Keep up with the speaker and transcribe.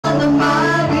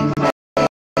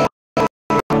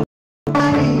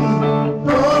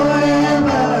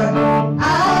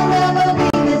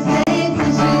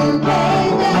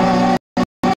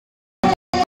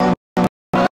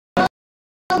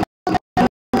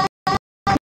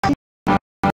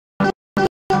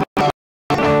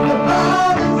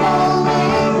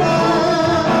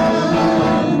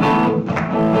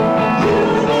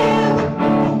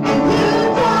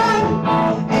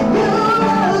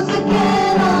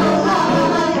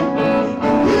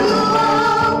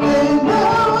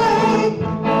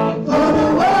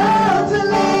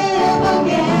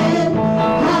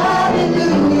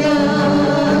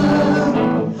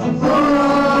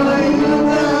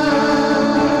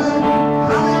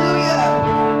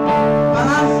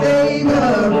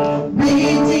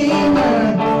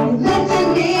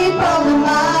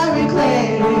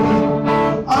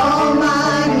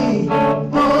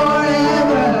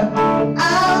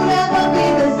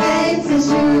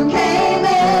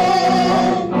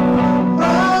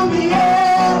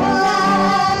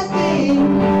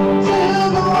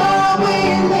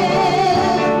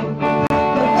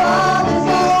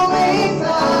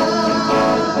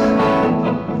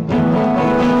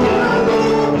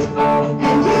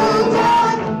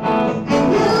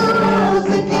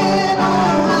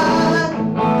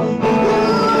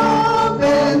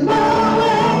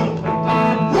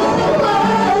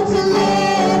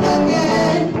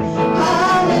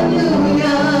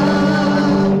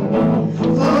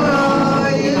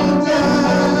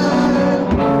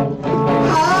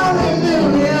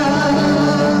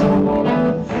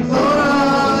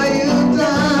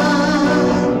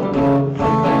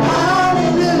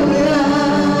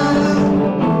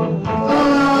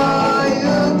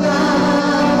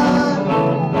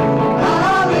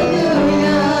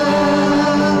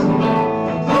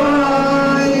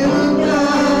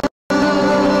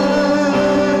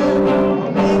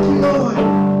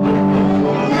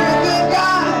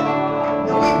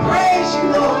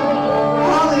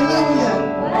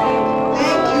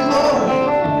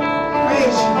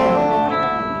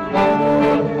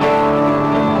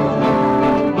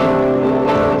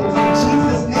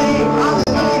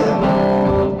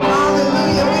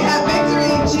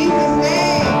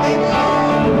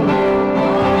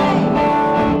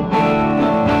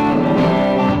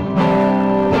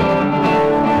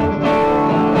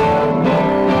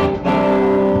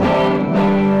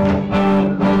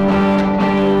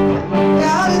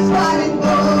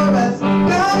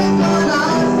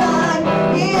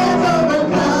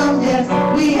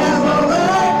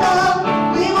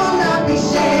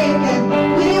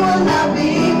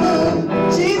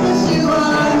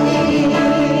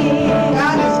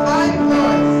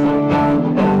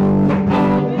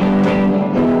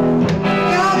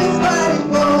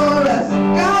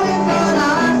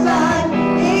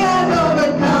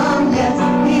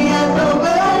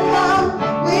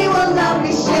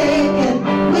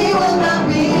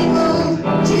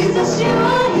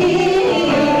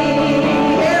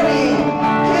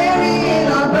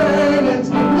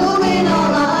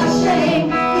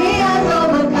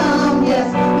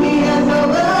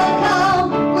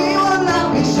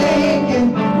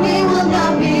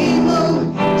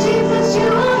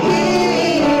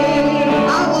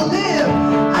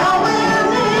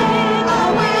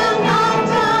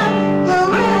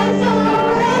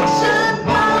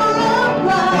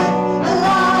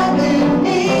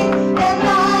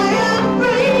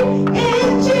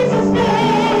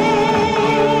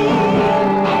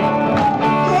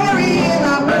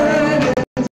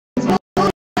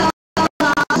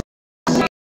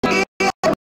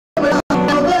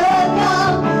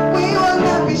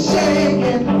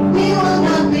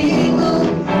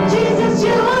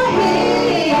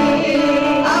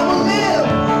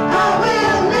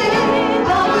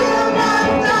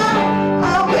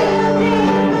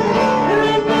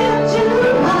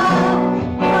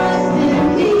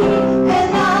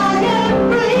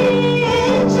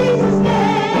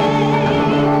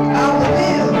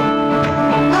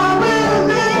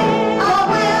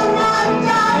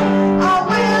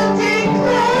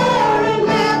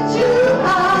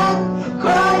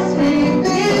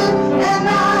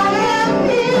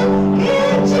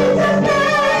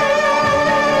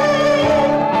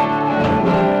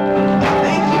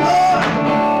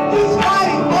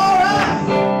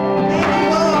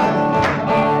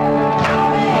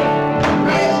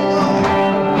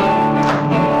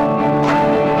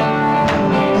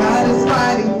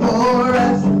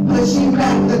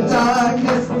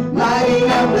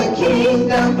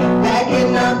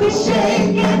be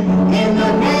shaken. In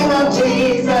the name of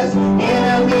Jesus,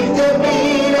 enemies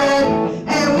defeated.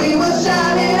 And we will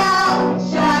shout it out,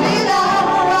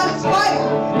 God's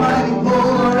fighting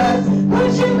for us,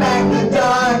 pushing back the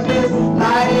darkness,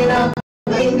 lighting up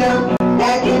the kingdom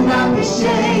that cannot be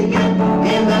shaken.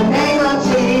 In the name of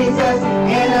Jesus,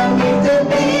 enemies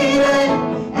defeated.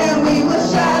 And we will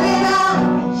shout it out,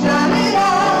 shout it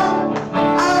out.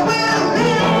 I will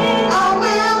live, I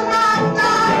will not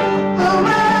die. The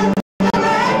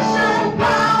resurrection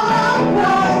power of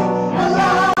Christ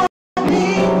alive in me,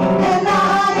 and I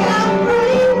am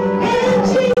free in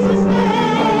Jesus'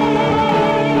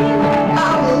 name.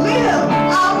 I will live,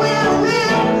 I will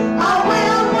live, I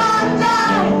will not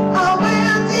die. I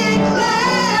will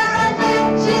declare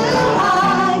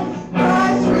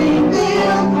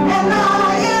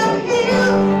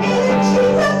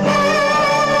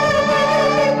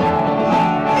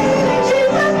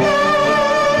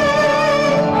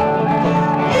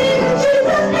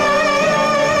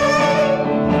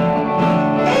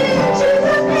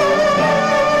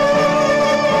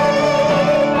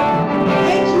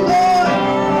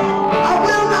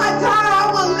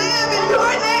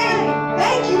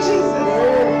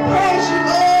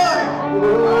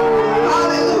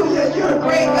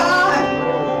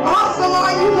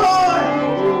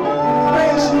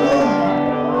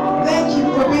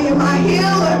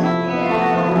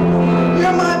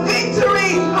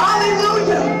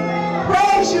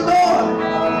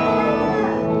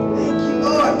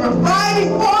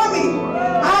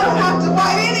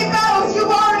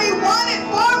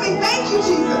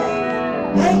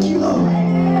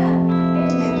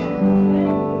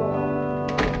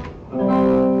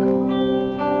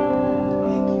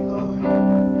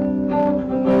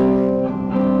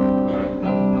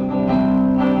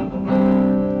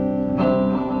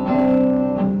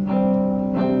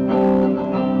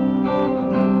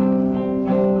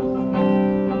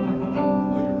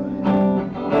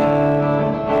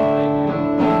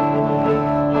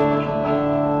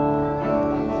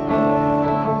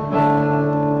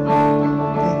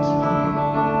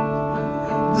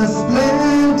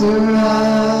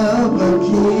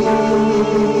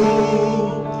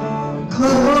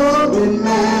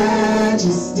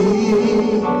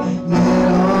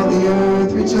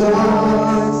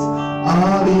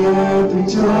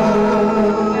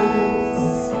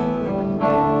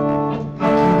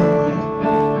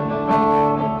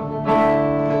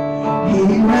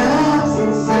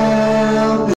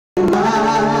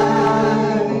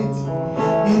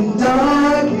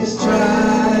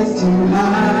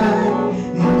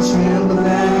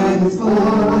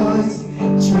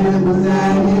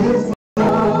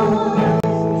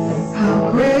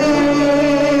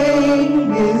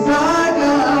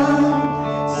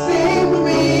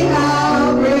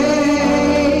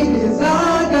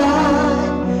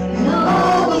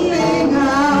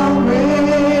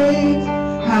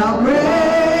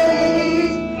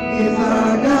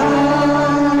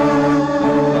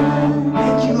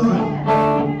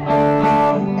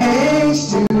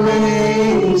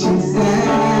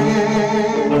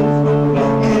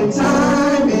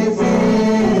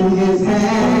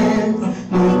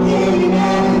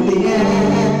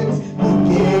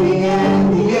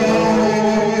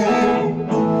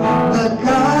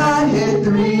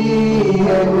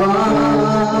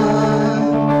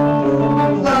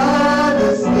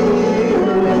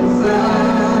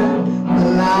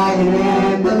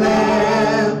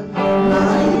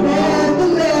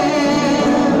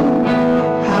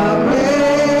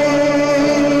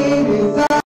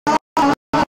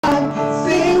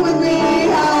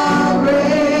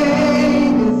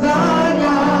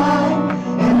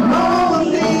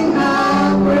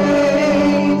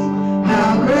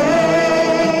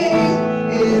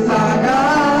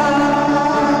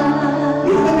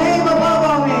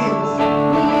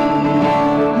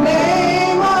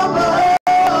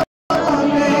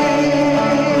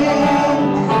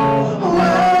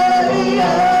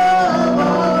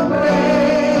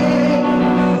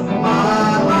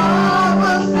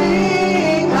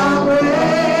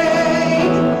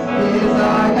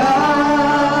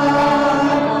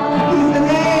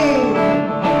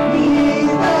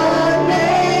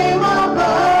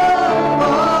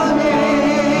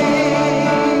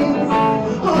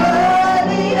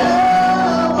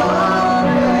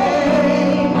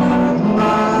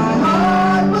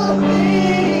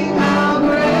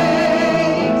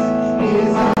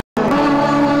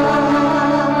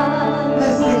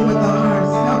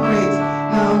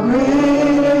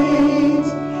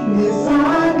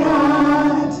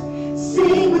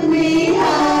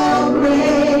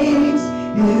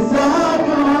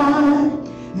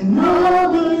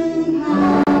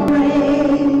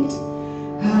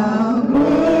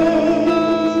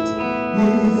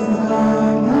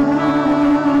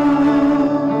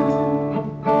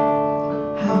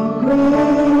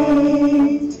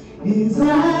great is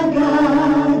our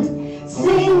God.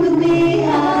 Sing with me,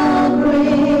 how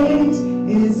great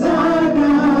is our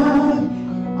God.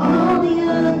 All the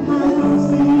earth will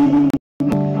sing,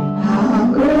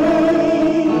 how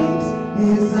great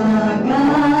is our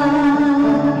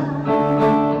God.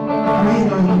 Great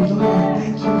are you, Lord.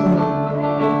 Thank you,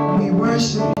 Lord. We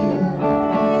worship you.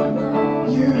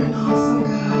 You're an awesome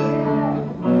God.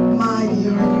 Mighty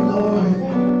are you, Lord.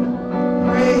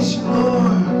 Praise you,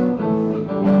 Lord.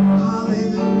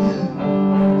 Hallelujah.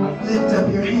 Lift up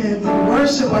your hands and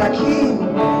worship our King.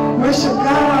 Worship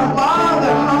God our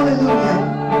Father. Hallelujah.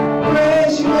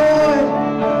 Praise you, Lord.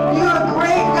 You're a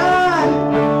great God.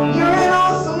 You're an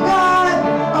awesome God.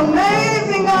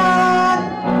 Amazing God.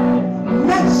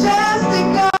 Majestic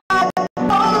God.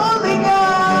 Holy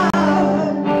God.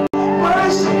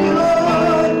 Worship you,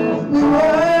 Lord. We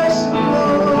worship you,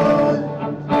 Lord.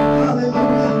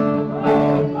 Hallelujah.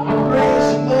 Praise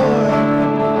you, Lord.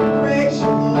 Praise you,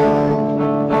 Lord.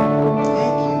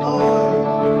 Thank you, Lord.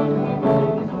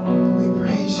 We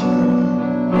praise you, Lord.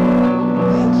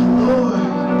 Thank you, Lord,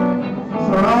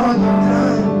 for all you've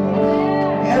done.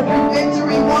 Every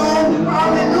victory won.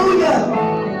 Hallelujah.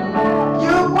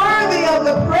 You're worthy of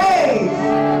the praise,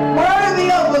 worthy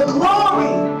of the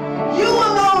glory. You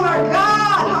alone are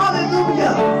God.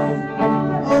 Hallelujah.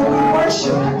 Oh, we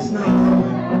worship you tonight,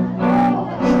 Lord.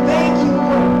 We thank you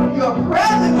for your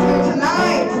presence here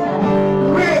tonight.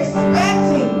 We're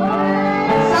expecting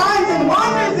signs and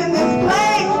wonders in this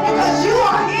place because you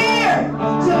are here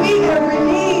to meet every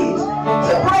need,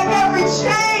 to break every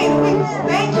chain. We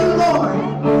thank you, Lord.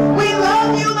 We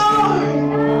love you, Lord.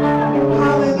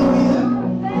 Hallelujah.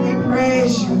 We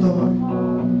praise you, Lord.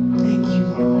 Thank you,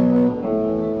 Lord.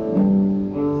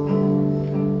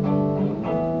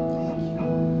 Thank you.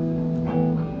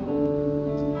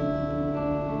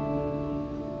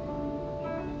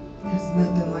 There's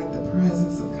nothing like the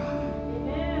presence of God.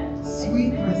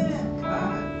 Sweet presence of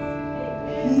God.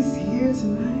 He's here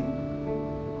tonight.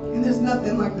 And there's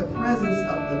nothing like the presence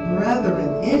of the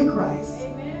brethren in Christ.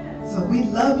 So we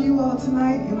love you all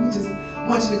tonight, and we just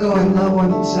want you to go and love on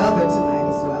each other tonight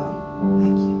as well.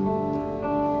 Thank you.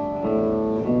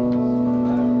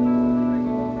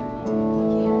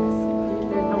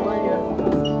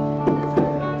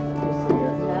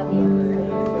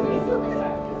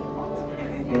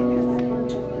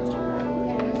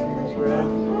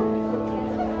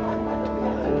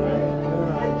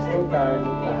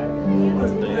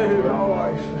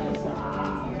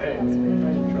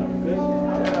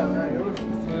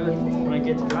 When I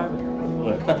get to drive it.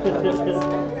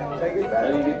 Take it back. How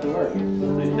do you get to work? Hey,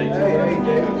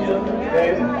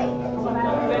 David.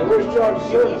 Where's Charles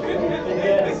Service?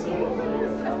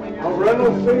 I'll run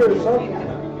those figures or something.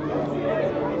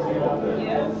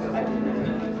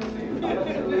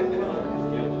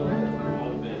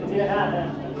 Yeah.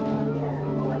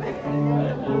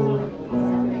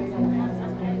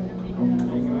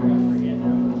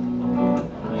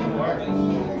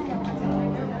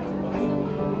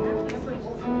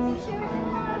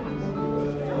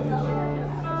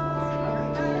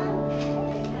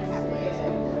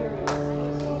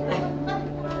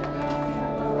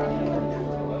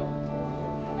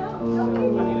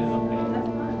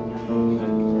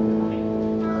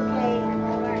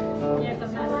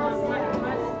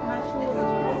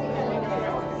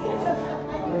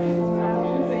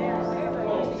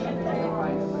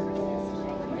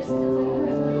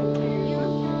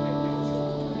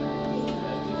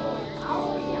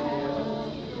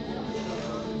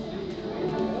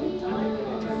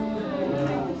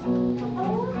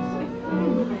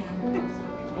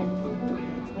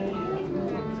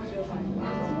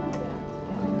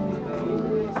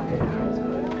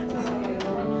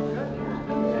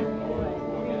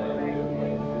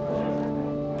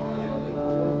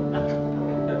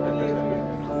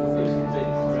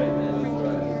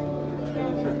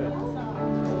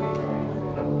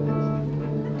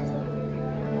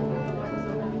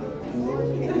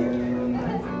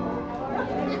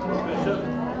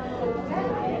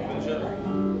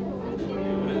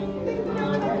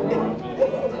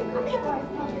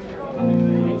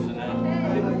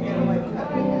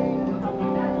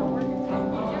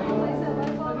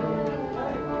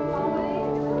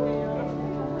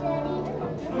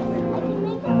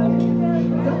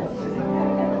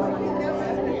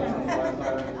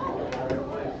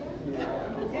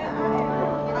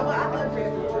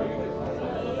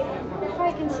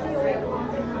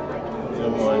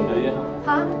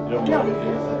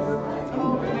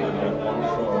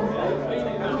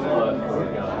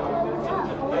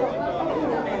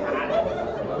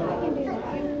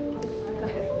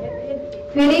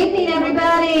 Good evening,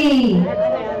 everybody.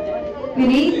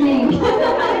 Good evening.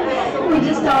 We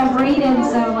just all greeted,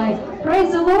 so like,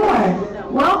 praise the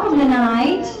Lord. Welcome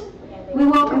tonight. We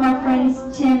welcome our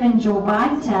friends Tim and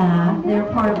Jovita. They're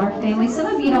part of our family.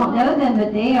 Some of you don't know them,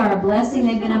 but they are a blessing.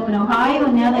 They've been up in Ohio,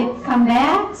 and now they've come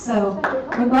back. So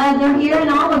we're glad they're here, and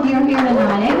all of you are here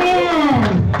tonight.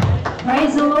 Amen.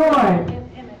 Praise the Lord.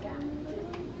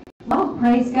 Well,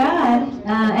 praise God.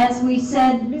 As we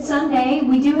said Sunday,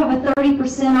 we do have a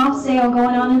 30% off sale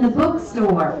going on in the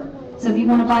bookstore. So if you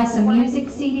want to buy some music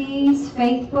CDs,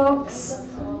 faith books,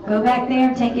 go back there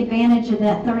and take advantage of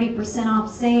that 30%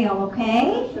 off sale,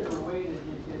 okay?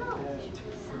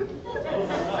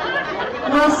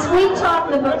 Well, sweet talk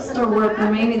the bookstore worker.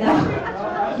 Maybe they'll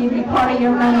give you part of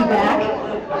your money back.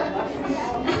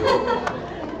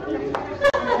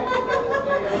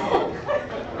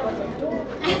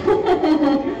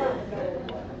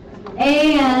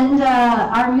 And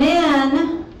our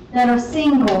men that are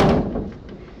single,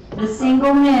 the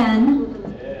single men,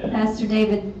 Pastor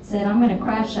David said, I'm going to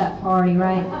crash that party,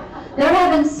 right? They're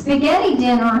having spaghetti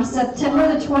dinner September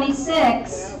the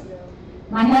 26th.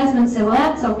 My husband said, well,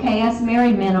 that's okay. Us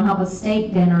married men will have a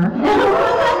steak dinner.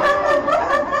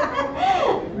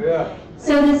 Yeah.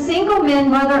 So the single men,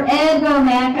 Brother Ed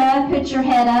Bomaka, put your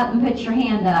head up and put your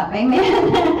hand up.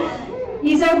 Amen.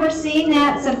 He's overseeing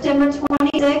that September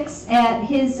 26th at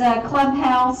his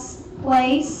clubhouse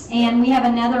place. And we have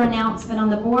another announcement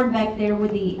on the board back there with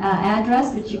the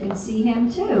address, but you can see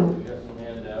him too.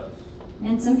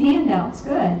 And some handouts,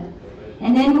 good.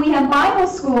 And then we have Bible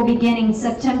school beginning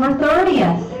September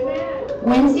 30th.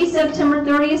 Wednesday, September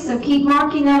 30th, so keep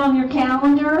marking that on your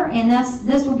calendar. And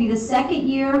this will be the second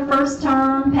year, first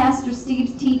term. Pastor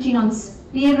Steve's teaching on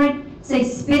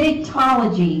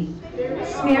spiritology.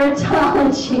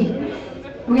 Spiritology.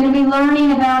 We're going to be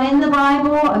learning about in the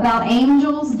Bible, about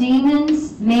angels,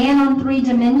 demons, man on 3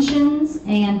 dimensions,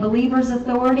 and believers'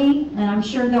 authority. And I'm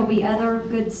sure there'll be other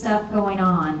good stuff going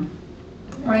on.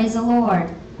 Praise the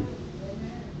Lord.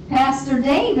 Pastor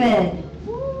David.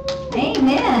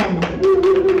 Amen.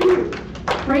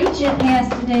 Preach it,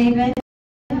 Pastor David.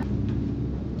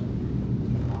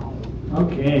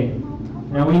 Okay.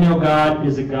 Now we know God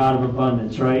is a God of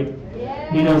abundance, right?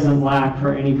 He doesn't lack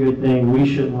for any good thing. We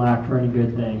shouldn't lack for any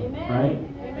good thing, right?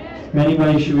 If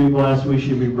anybody should be blessed, we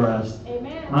should be blessed.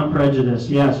 I'm prejudiced.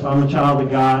 Yes, if I'm a child of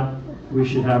God, we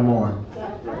should have more.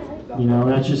 You know,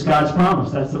 that's just God's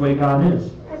promise. That's the way God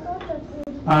is.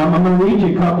 I'm going to read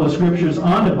you a couple of scriptures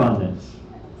on abundance.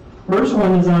 First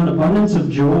one is on abundance of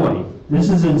joy. This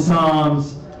is in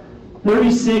Psalms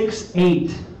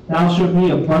 36:8. Thou shalt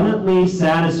be abundantly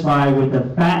satisfied with the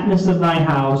fatness of thy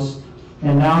house,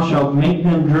 and thou shalt make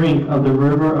them drink of the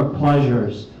river of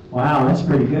pleasures. Wow, that's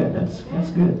pretty good. That's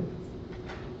good.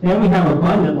 Then we have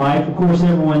abundant life. Of course,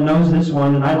 everyone knows this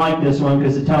one, and I like this one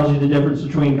because it tells you the difference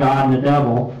between God and the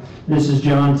devil. This is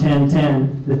John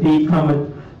 10:10. The thief cometh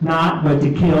not but to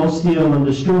kill, steal, and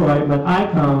destroy, but I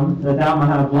come that thou might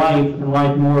have life and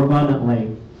life more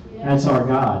abundantly. That's our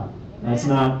God. That's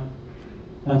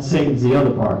Satan's the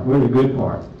other part. We're the good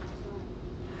part.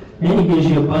 Then he gives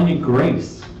you abundant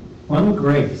grace. Abundant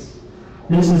grace.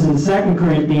 This is in 2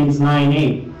 Corinthians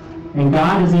 9:8. And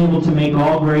God is able to make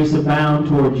all grace abound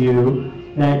toward you,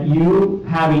 that you,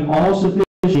 having all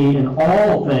sufficiency in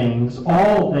all things,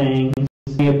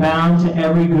 may abound to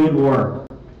every good work.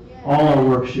 All our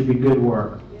work should be good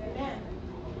work.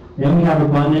 Then we have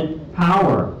abundant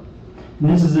power. And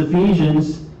this is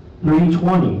Ephesians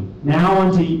 3:20. Now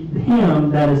unto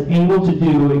him that is able to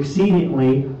do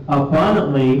exceedingly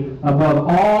abundantly above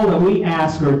all that we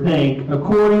ask or think,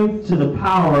 according to the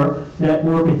power that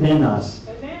worketh in us.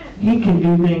 He can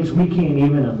do things we can't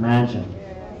even imagine.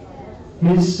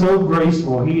 He's so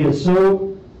graceful. He is so,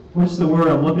 what's the word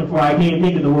I'm looking for? I can't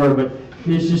think of the word, but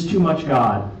there's just too much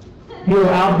God. He'll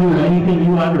outdo anything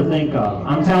you ever think of.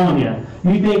 I'm telling you.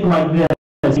 You think like this,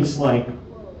 it's like,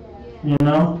 you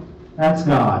know, that's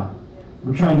God.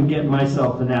 I'm trying to get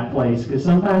myself in that place, because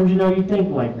sometimes, you know, you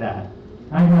think like that.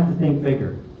 I have to think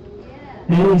bigger.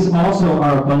 Then he's also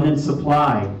our abundant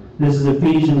supply. This is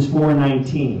Ephesians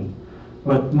 4:19.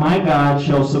 But my God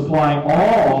shall supply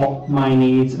all my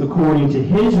needs according to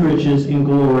his riches in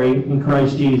glory in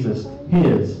Christ Jesus.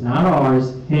 His, not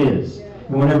ours, his.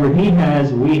 And whatever he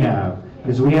has, we have.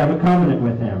 Because we have a covenant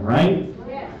with him, right?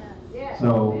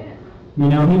 So, you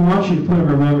know, he wants you to put in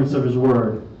remembrance of his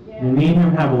word. And me and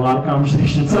him have a lot of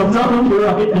conversations. I'm telling you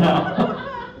right now.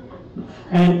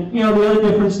 And, you know, the other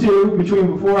difference, too, between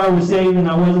before I was saved and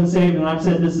I wasn't saved, and I've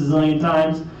said this a zillion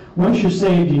times, once you're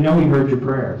saved, you know he heard your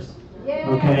prayers.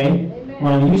 Okay?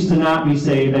 When I used to not be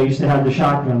saved, I used to have the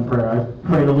shotgun prayer. I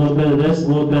prayed a little bit of this, a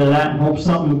little bit of that, and hope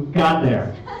something got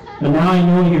there. But now I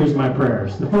know he hears my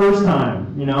prayers. The first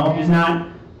time, you know, he's not,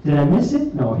 did I miss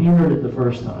it? No, he heard it the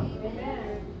first time.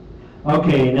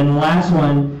 Okay, and then the last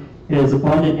one is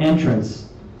abundant entrance.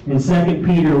 In 2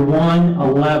 Peter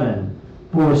 1:11,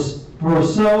 for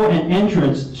so an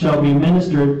entrance shall be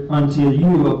ministered unto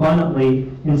you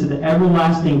abundantly into the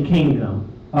everlasting kingdom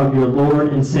of your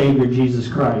Lord and Savior Jesus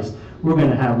Christ. We're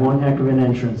going to have one heck of an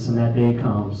entrance when that day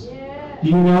comes. Do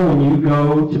you know when you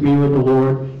go to be with the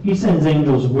Lord, he sends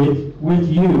angels with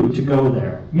you to go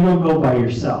there. You don't go by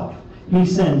yourself. He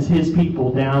sends his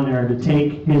people down there to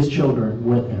take his children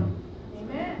with him.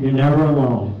 Amen. You're never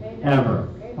alone, ever,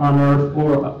 on earth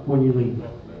or when you leave.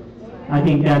 I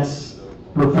think that's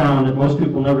profound, that most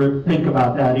people never think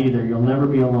about that either. You'll never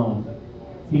be alone.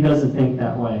 He doesn't think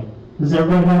that way. Does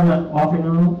everybody have an offering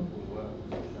envelope?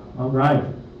 All right.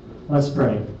 Let's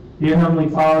pray. Dear Heavenly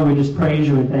Father, we just praise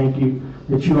you and thank you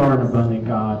that you are an abundant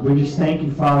God. We just thank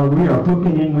you, Father. We are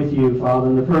hooking in with you, Father.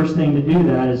 And the first thing to do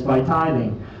that is by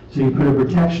tithing. So you put a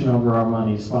protection over our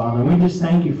monies, Father. And we just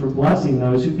thank you for blessing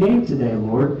those who gave today,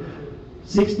 Lord.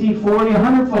 60, 40,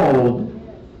 100-fold,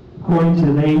 according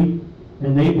to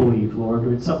they believe,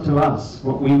 Lord. It's up to us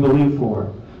what we believe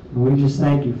for. And we just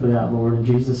thank you for that, Lord. In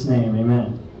Jesus' name,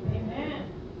 amen.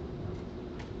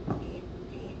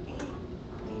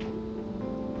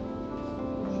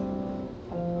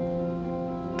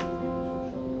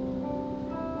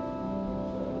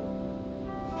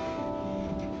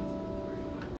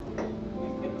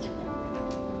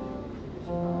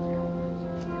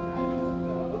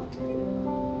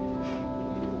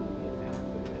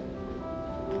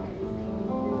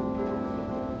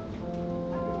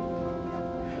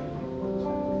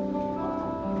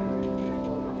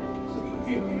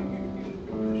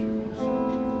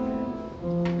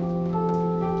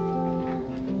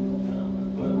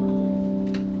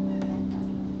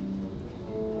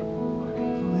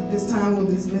 This time we'll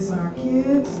dismiss our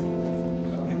kids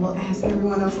and we'll ask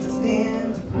everyone else to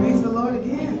stand to praise the Lord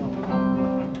again.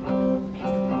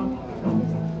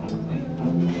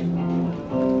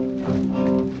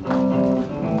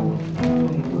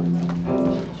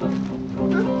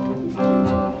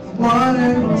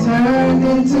 Water turned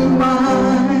into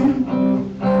wine,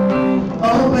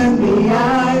 open the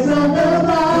eyes of the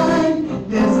blind.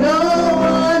 There's no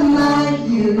one like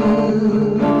you.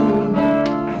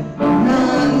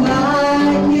 None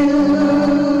like you.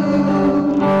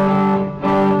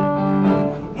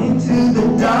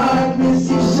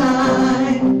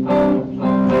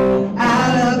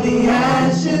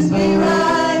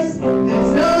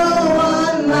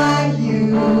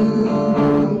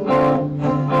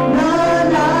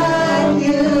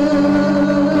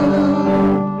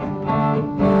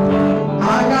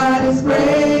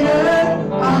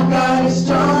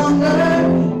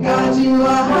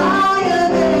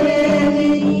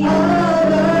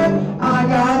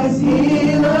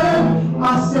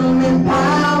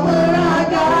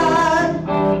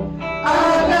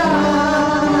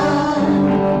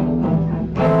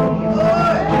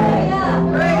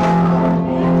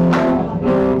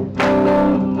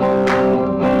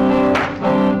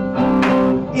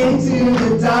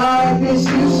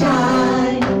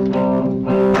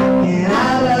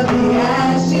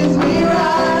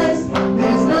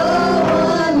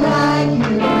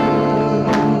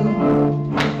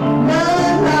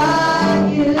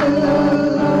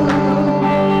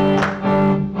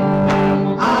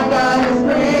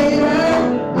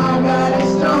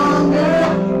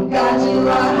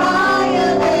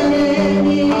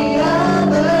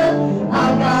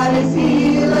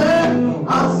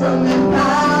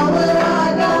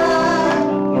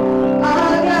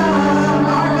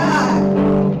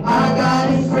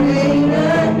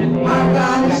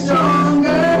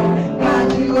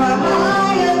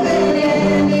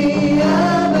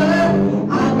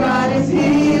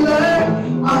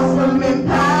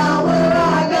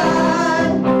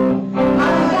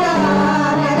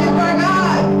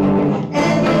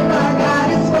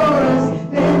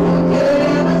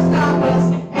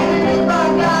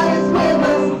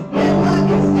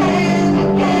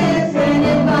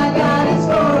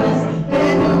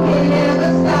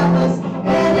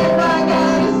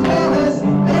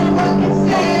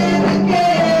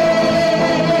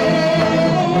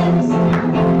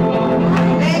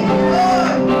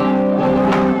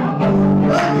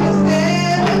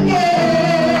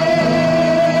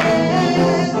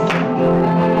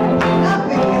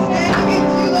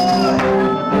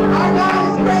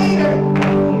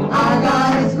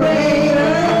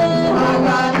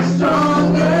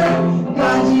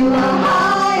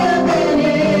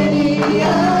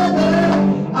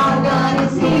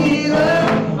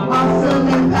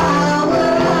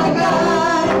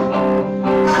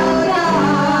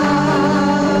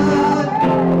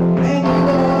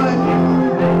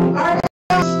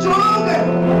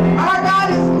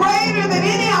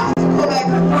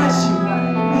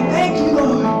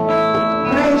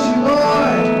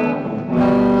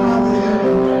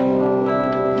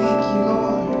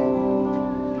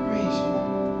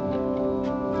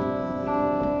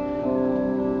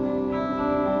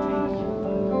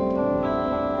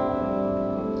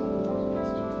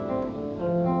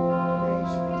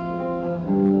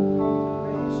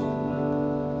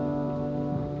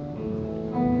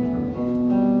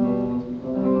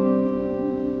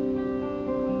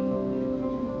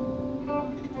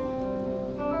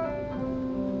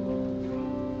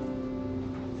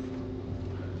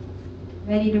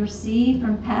 ready to receive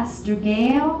from Pastor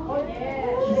Gayle.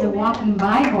 She's a walking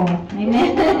Bible.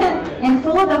 Amen. And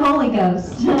full of the Holy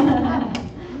Ghost.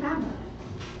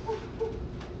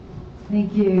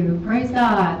 Thank you. Praise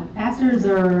God. Pastors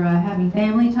are having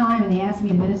family time, and they asked me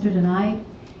to minister tonight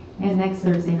and next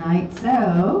Thursday night.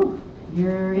 So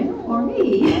you're in for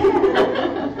me.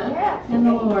 In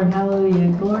the Lord.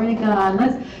 Hallelujah. Glory to God.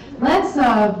 Let's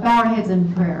bow our heads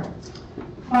in prayer.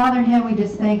 Father in heaven, we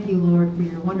just thank you, Lord, for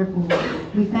your wonderful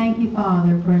word. We thank you,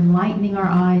 Father, for enlightening our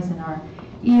eyes and our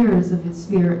ears of the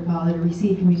Spirit, Father, to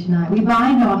receive from you tonight. We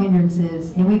bind all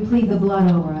hindrances, and we plead the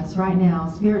blood over us right now,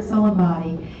 spirit, soul, and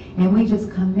body. And we just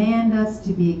command us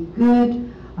to be good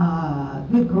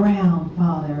ground,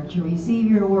 Father, to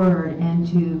receive your word and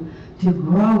to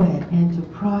grow it and to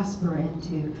prosper and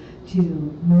to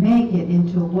make it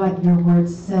into what your word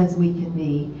says we can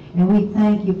be. And we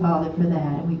thank you, Father, for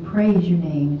that. And we praise your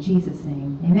name in Jesus'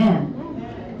 name. Amen.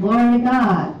 Amen. Glory to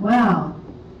God. Wow.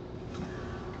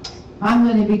 I'm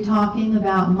going to be talking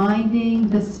about minding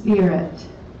the Spirit.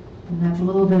 And that's a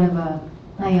little bit of a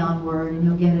play on word, and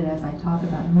you'll get it as I talk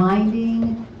about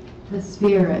minding the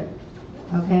Spirit.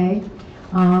 Okay?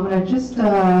 I'm going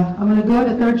to go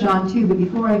to 3 John 2, but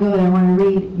before I go there, I want to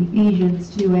read Ephesians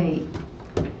 2:8.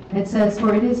 It says,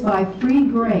 "For it is by free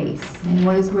grace, and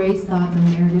what is grace? God's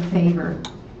unmerited favor,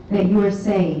 that you are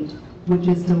saved, which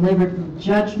is delivered from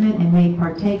judgment and made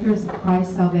partakers of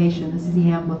Christ's salvation." This is the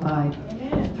Amplified.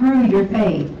 "Through your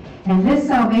faith. And this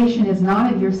salvation is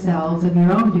not of yourselves, of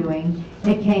your own doing.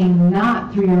 It came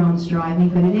not through your own striving,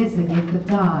 but it is the gift of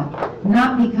God,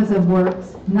 not because of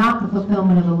works, not the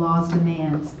fulfillment of the law's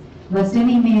demands, lest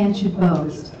any man should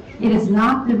boast. It is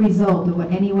not the result of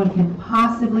what anyone can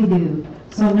possibly do,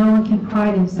 so no one can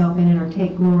pride himself in it or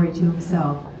take glory to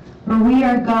himself. For we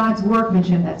are God's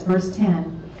workmanship," that's verse 10.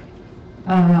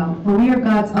 "For we are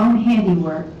God's own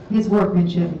handiwork, his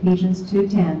workmanship," Ephesians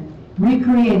 2:10,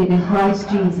 "recreated in Christ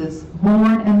Jesus,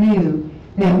 born anew,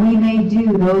 that we may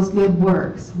do those good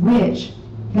works, which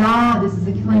God," this is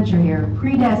a clincher here,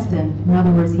 "predestined," in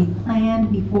other words, he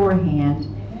planned beforehand,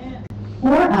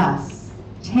 "for us,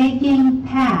 taking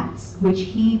paths which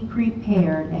he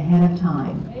prepared ahead of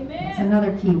time." That's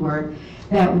another key word,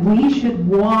 that we should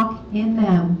walk in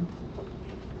them,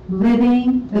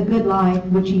 living the good life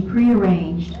which he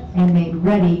prearranged and made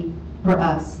ready for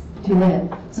us to live.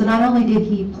 So not only did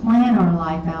he plan our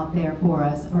life out there for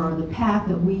us, or the path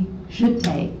that we should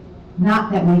take,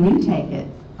 not that we do take it,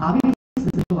 obviously this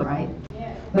is a choice, right?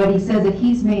 But he says that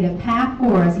he's made a path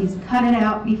for us, he's cut it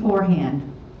out beforehand.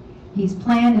 He's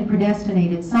planned and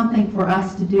predestinated something for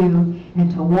us to do and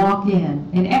to walk in.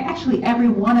 And actually every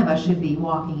one of us should be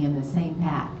walking in the same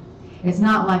path. It's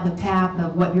not like a path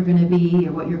of what you're going to be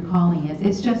or what your calling is.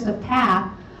 It's just a path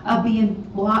of being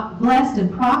blessed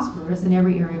and prosperous in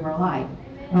every area of our life.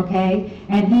 Okay?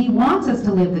 And he wants us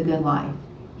to live the good life.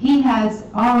 He has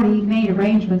already made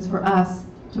arrangements for us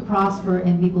to prosper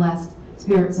and be blessed,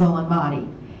 spirit, soul, and body.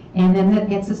 And then that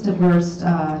gets us to verse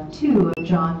 2 of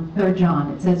 3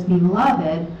 John. It says,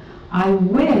 "Beloved, I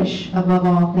wish above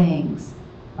all things,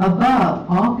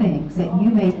 that you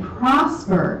may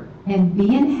prosper and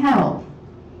be in health,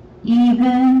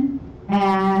 even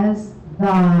as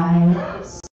thy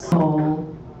soul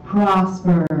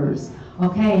prospers."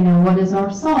 Okay, now what is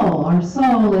our soul? Our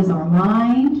soul is our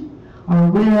mind,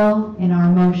 our will, and our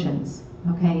emotions.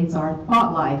 Okay, it's our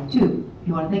thought life too, if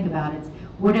you want to think about it.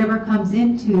 Whatever comes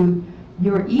into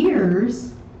your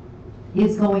ears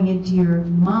is going into your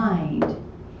mind.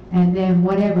 And then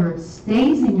whatever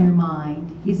stays in your mind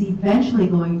is eventually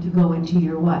going to go into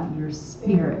your what? Your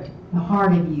spirit, the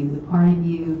heart of you, the part of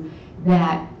you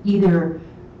that either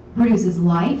produces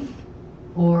life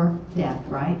or death,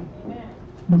 right?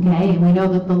 Okay, and we know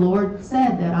that the Lord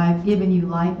said that I've given you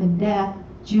life and death.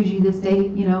 Choose you this day,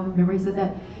 remember he said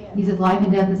that? He said life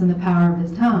and death is in the power of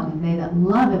his tongue, and they that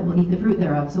love it will eat the fruit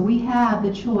thereof. So we have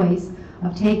the choice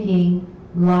of taking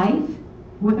life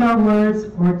with our words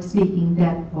or speaking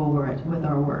death over it with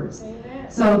our words. Amen.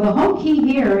 So the whole key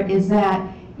here is that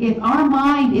if our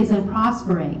mind isn't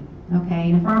prospering,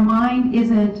 okay, and if our mind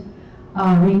isn't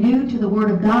renewed to the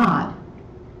Word of God,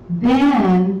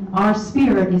 then our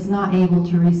spirit is not able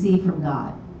to receive from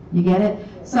God. You get it?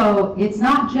 So it's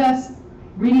not just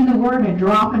reading the Word and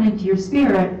dropping into your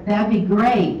spirit. That'd be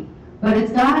great. But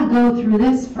it's got to go through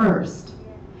this first.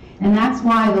 And that's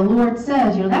why the Lord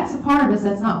says, that's the part of us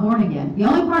that's not born again. The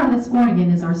only part of that's born again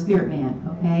is our spirit man,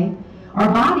 okay? Our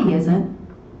body isn't,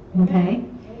 okay?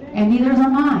 And neither is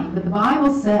our mind. But the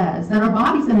Bible says that our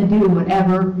body's going to do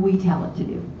whatever we tell it to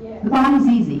do. The body's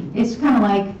easy. It's kind of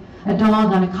like a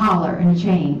dog on a collar and a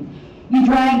chain. You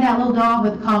drag that little dog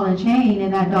with a collar and chain,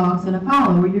 and that dog's going to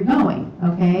follow where you're going,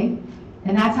 okay?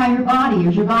 And that's how your body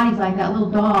is. Your body's like that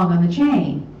little dog on the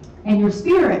chain. And your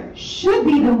spirit should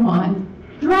be the one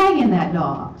dragging that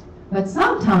dog. But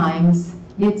sometimes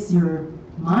it's your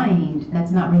mind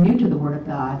that's not renewed to the Word of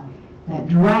God that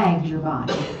drags your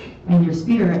body. And your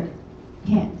spirit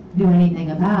can't do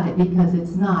anything about it because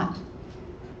it's not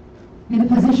in a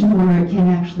position where it can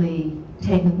actually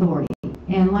take authority.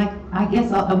 And like, I guess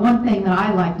one thing that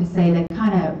I like to say that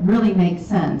kind of really makes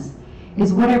sense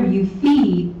is whatever you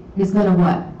feed is going to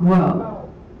what? Grow.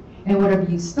 And whatever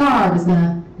you starve is going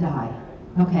to die.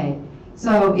 Okay.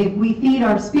 So if we feed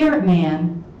our spirit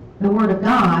man the Word of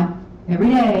God every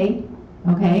day,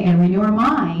 okay, and renew our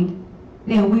mind,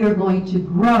 then we are going to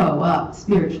grow up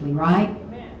spiritually, right?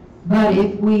 Amen. But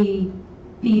if we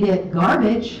feed it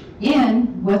garbage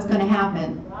in, what's going to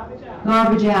happen?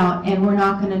 Garbage out, and we're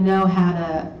not going to know how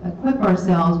to equip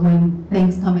ourselves when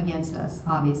things come against us,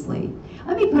 obviously.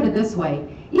 Let me put it this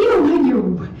way. Even when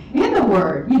you're in the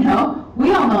Word, you know,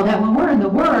 we all know that when we're in the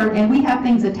Word and we have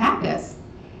things attack us,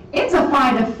 it's a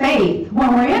fight of faith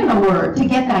when we're in the Word to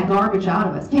get that garbage out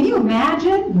of us. Can you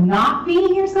imagine not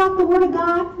feeding yourself the Word of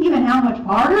God? Even how much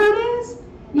harder it is,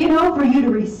 you know, for you to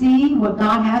receive what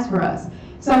God has for us.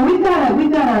 So we've got to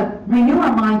renew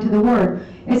our mind to the Word.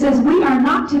 It says we are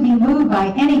not to be moved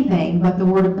by anything but the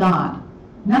Word of God.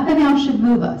 Nothing else should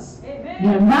move us. Amen.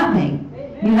 You know, nothing.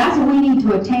 Amen. You know, that's what we need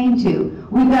to attain to.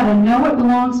 We've got to know what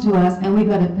belongs to us, and we've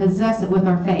got to possess it with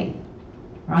our faith.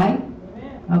 Right?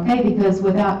 Amen. Okay? Because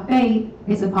without faith,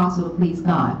 it's impossible to please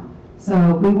God.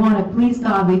 So if we want to please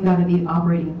God, we've got to be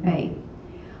operating faith.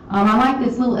 I like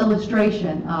this little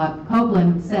illustration.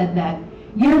 Copeland said that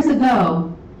years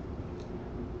ago,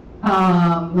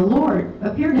 the Lord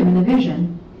appeared to him in a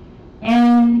vision,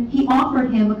 and he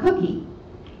offered him a cookie.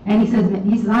 And he says,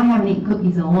 I haven't eaten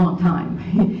cookies in a long time.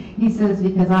 He says,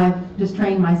 because I've just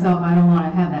trained myself, I don't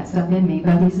want to have that stuff in me.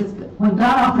 But he says, when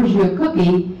God offers you a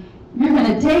cookie, you're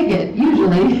going to take it,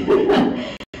 usually.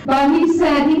 But he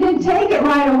said he didn't take it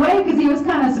right away because he was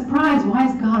kind of surprised. Why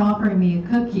is God offering me a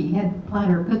cookie? He had a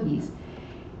platter of cookies.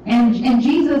 And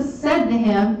Jesus said to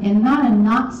him in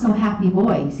not so happy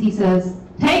voice, he says,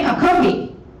 take a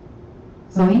cookie.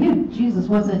 So he knew Jesus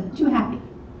wasn't too happy.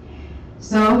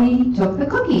 So he took the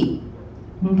cookie.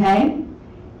 Okay?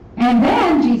 And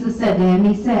then Jesus said to him,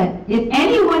 he said, if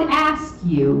anyone asks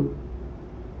you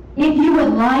if you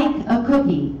would like a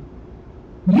cookie,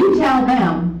 you tell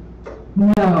them,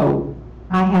 no,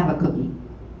 I have a cookie.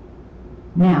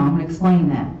 Now, I'm going to explain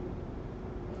that.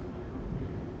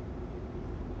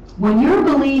 When you're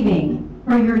believing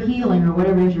for your healing or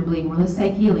whatever it is you're believing, well, let's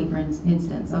take healing for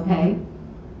instance, okay?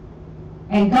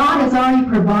 And God has already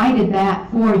provided that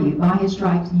for you. By His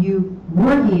stripes, you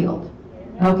were healed.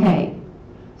 Okay.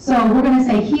 So we're going to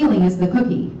say healing is the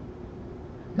cookie.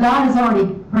 God has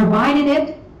already provided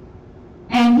it,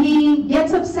 and He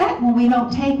gets upset when we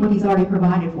don't take what He's already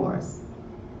provided for us.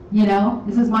 You know,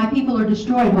 this is my people are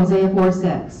destroyed, Hosea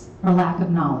 4:6, for lack of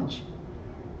knowledge.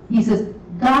 He says,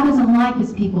 God doesn't like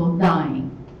His people dying.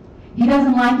 He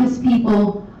doesn't like His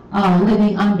people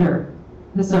living under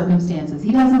the circumstances.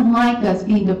 He doesn't like us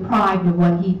being deprived of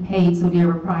what He paid so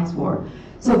dear a price for.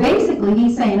 So basically,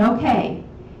 He's saying, okay,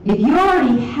 if you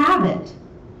already have it,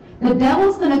 the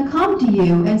devil's going to come to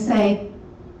you and say,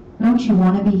 don't you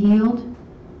want to be healed?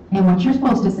 And what you're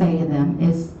supposed to say to them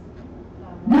is,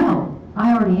 no,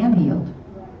 I already am healed.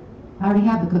 I already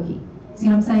have the cookie. See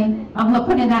what I'm saying? I'm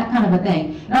putting in that kind of a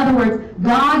thing. In other words,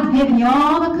 God's given you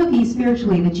all the cookies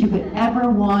spiritually that you could ever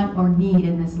want or need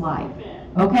in this life.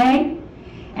 Okay?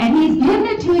 And He's given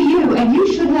it to you, and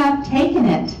you should have taken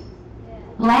it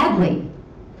gladly.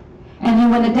 And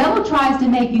then when the devil tries to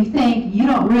make you think you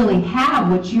don't really have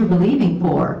what you're believing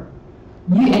for,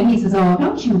 and he says, oh,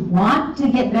 don't you want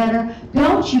to get better?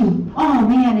 Don't you, oh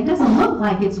man, it doesn't look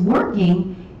like it's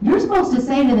working. You're supposed to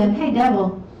say to them, hey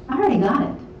devil, I already got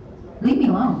it. Leave me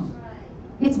alone.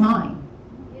 It's mine.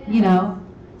 You know?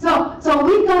 So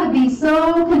we've got to be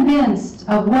so convinced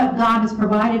of what God has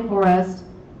provided for us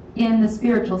in the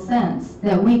spiritual sense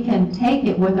that we can take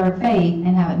it with our faith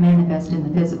and have it manifest in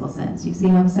the physical sense. You see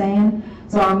what I'm saying?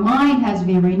 So our mind has to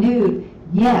be renewed.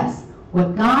 Yes,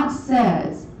 what God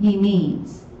says He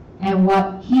means, and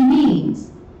what He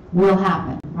means will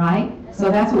happen, right?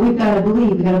 So that's what we've got to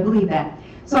believe. We've got to believe that.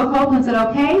 So Copeland said,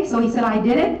 okay. So he said, I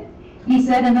did it. He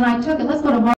said, and then I took it. Let's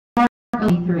go to Mark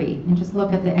 3 and just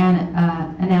look at the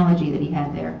analogy that he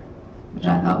had there, which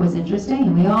I thought was interesting,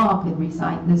 and we all could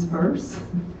recite this verse.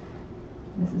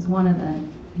 This is one of the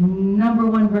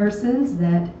 #1 verses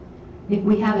that if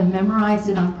we haven't memorized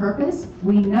it on purpose,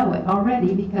 we know it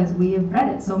already because we have read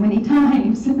it so many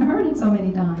times and heard it so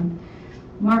many times.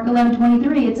 Mark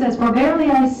 11:23, it says, "For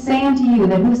verily I say unto you,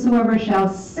 that whosoever shall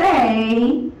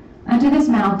say unto this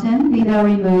mountain, Be thou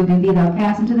removed, and be thou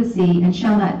cast into the sea, and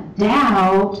shall not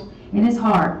doubt in his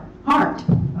heart,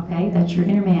 okay, that's your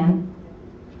inner man,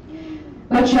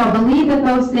 but shall believe that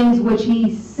those things which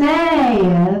he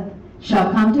saith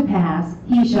shall come to pass,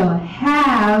 he shall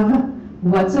have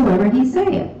whatsoever he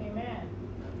saith."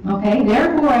 Okay,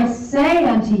 therefore I say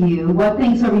unto you, what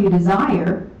things soever you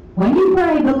desire, when you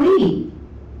pray, believe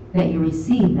that you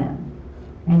receive them,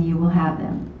 and you will have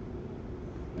them.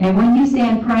 And when you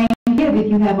stand praying, give,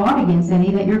 if you have aught against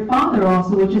any, that your Father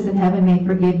also which is in heaven may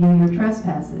forgive you your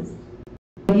trespasses.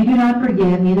 If you do not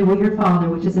forgive, neither will your Father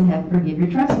which is in heaven forgive your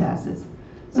trespasses.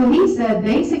 So he said,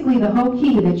 basically the whole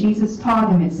key that Jesus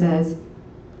taught him, it says,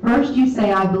 first you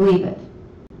say, I believe it.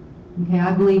 Okay,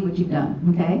 I believe what you've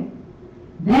done, okay?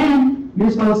 Then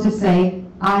you're supposed to say,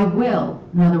 I will.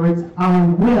 In other words, I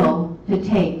will to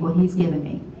take what he's given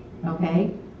me,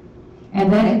 okay?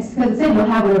 And then it's because it said you'll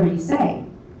have whatever you say.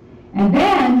 And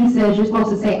then he says you're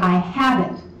supposed to say, I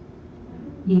have it,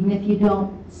 even if you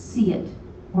don't see it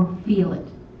or feel it.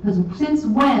 Because since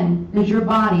when does your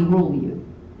body rule you?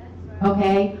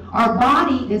 Okay? Our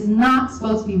body is not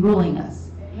supposed to be ruling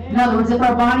us. In other words, if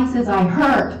our body says, I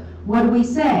hurt, what do we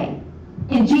say?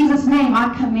 In Jesus' name,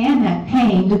 I command that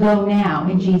pain to go now,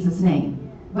 in Jesus' name.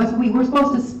 But we're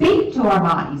supposed to speak to our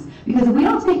bodies. Because if we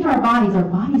don't speak to our body's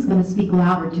going to speak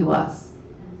louder to us.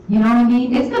 You know what I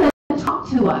mean? It's going to talk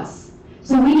to us.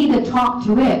 So we need to talk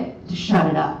to it to shut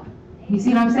it up. You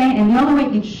see what I'm saying? And the only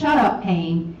way you can shut up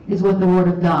pain is with the Word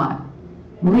of God.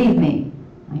 Believe me,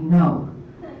 I know.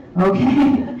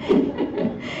 Okay?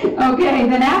 Okay,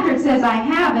 then after it says, I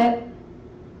have it,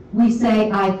 we say,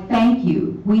 I thank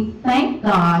you. We thank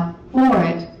God for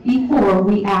it before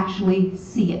we actually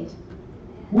see it.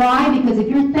 Why? Because if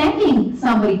you're thanking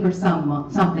somebody for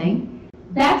something,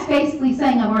 that's basically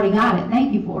saying, I've already got it.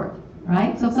 Thank you for it.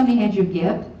 Right? So if somebody hands you a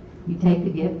gift, you take the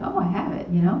gift. Oh, I have it,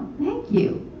 you know. Thank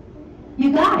you.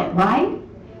 You got it, right?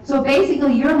 So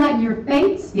basically, you're letting your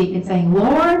faith speak and saying,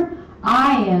 Lord,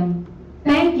 I am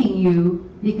thanking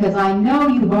you because I know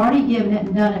you've already given it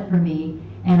and done it for me,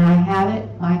 and I have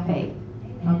it by faith.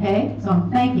 Okay? So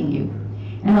I'm thanking you.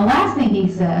 And the last thing he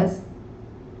says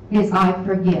is, I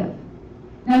forgive.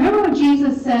 Now remember when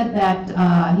Jesus said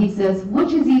that, he says,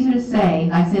 which is easier to say,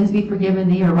 thy sins be forgiven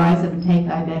thee, or rise up and take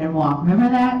thy bed and walk. Remember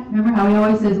that? Remember how he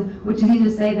always says, which is easier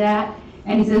to say that?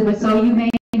 And he says, but so you may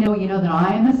know, that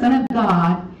I am the Son of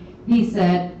God. He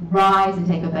said, rise and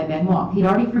take up thy bed and walk. He'd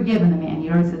already forgiven the man. He'd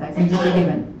already said, thy sins are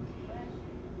forgiven.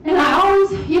 And I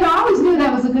always knew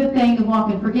that was a good thing to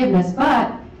walk in forgiveness,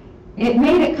 but it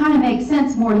made it kind of make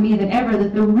sense more to me than ever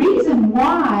that the reason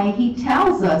why he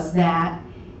tells us that,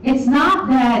 it's not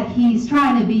that he's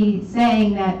trying to be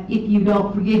saying that if you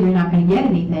don't forgive, you're not going to get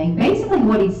anything. Basically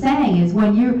what he's saying is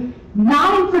when you're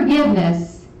not in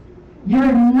forgiveness,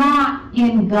 you're not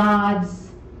in God's,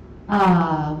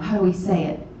 how do we say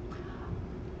it?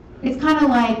 It's kind of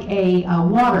like a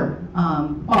water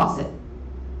faucet.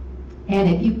 And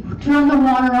if you turn the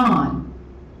water on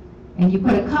and you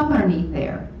put a cup underneath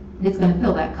there, it's going to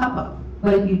fill that cup up.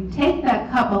 But if you take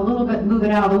that cup a little bit, move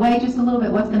it out of the way just a little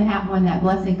bit, what's going to happen when that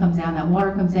blessing comes down, that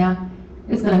water comes down?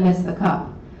 It's going to miss the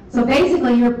cup. So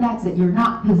basically, that's it. You're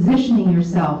not positioning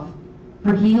yourself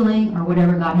for healing or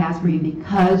whatever God has for you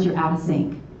because you're out of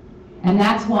sync. And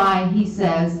that's why he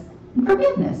says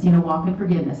forgiveness, walk in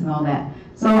forgiveness and all that.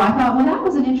 So I thought, well, that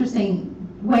was an interesting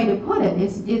way to put it.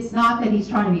 It's not that he's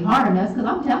trying to be hard on us, because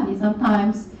I'm telling you,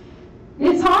 sometimes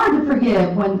it's hard to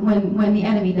forgive when the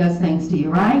enemy does things to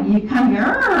you, right? You kind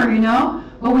of go,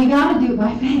 but we got to do it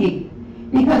by faith.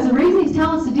 Because the reason he's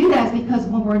telling us to do that is because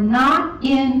when we're not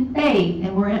in faith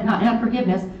and we're not in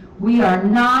forgiveness, we are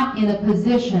not in a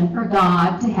position for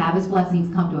God to have his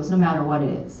blessings come to us, no matter what it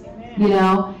is.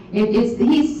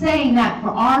 He's saying that for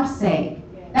our sake.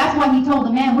 That's why he told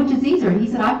the man, which is easier. He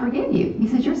said, I forgive you. He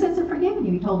says, your sins are forgiven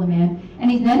you, he told the man.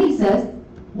 And then he says,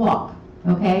 walk.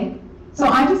 Okay? So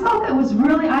I just thought that was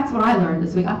really, that's what I learned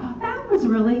this week. I thought that was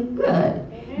really good.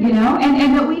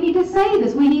 And that we need to say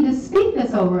this. We need to speak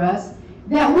this over us,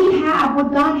 that we have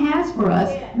what God has for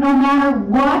us, no matter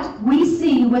what we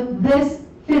see with this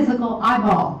physical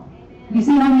eyeball. You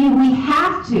see what I mean? We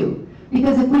have to.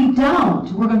 Because if we don't,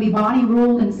 we're going to be body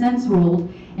ruled and sense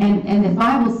ruled. And the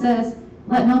Bible says,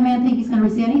 let no man think he's going to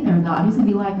receive anything from God. He's going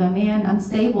to be like a man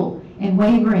unstable and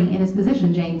wavering in his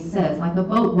position, James says, like a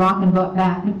boat rocking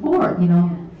back and forth,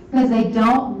 because they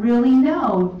don't really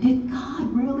know, did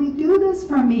God really do this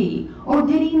for me? Or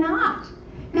did he not?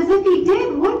 Because if he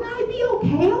did, wouldn't I be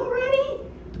okay already?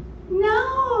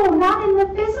 No, not in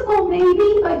the physical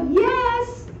maybe, but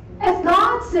yes, as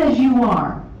God says you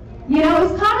are. You know,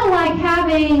 it's kind of like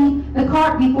having the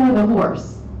cart before the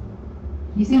horse.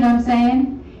 You see what I'm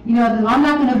saying? You know, I'm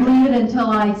not going to believe it until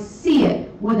I see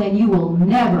it. Well, then you will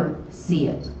never see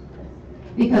it.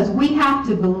 Because we have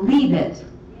to believe it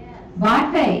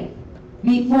by faith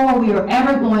before we are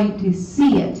ever going to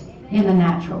see it in the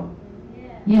natural.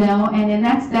 You know, and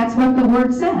that's what the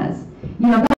Word says. You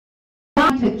know,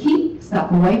 God to keep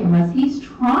stuff away from us. He's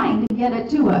trying to get it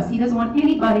to us. He doesn't want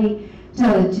anybody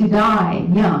to die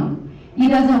young. He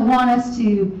doesn't want us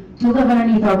to live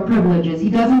underneath our privileges. He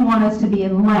doesn't want us to be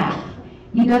in lack.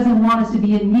 He doesn't want us to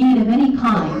be in need of any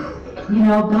kind. You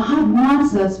know, God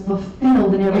wants us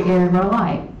fulfilled in every area of our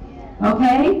life.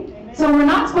 Okay? So we're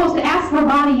not supposed to ask our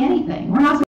body anything. We're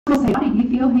not supposed to say, body, do you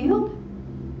feel healed?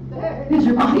 Because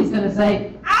your body's going to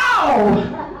say,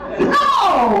 ow!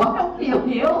 No! I don't feel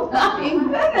healed. I mean,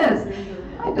 goodness.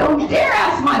 I don't dare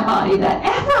ask my body that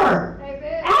ever.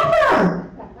 Ever.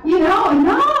 You know,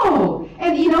 no.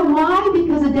 And you know why?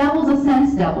 Because the devil's a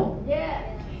sense devil.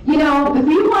 You know, if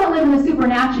you want to live in the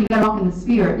supernatural, you got to walk in the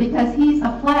spirit, because he's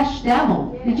a flesh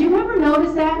devil. Did you ever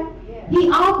notice that? He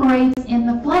operates in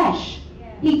the flesh.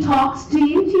 He talks to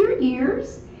you to your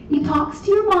ears. He talks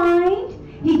to your mind.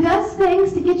 He does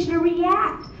things to get you to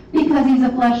react because he's a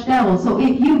flesh devil. So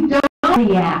if you don't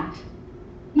react,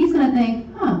 he's going to think,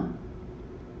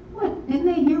 what, didn't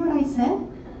they hear what I said?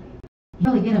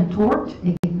 Really get him torqued,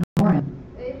 ignore him.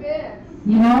 Amen.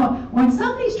 You know, when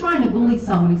somebody's trying to bully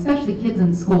someone, especially kids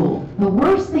in school, the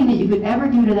worst thing that you could ever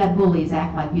do to that bully is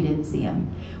act like you didn't see him.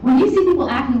 When you see people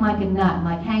acting like a nut,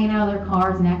 like hanging out of their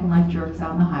cars and acting like jerks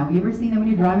out on the highway, you ever seen them when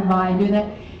you're driving by and doing that?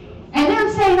 And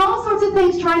they're saying all sorts of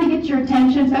things trying to get your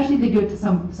attention, especially if they do it to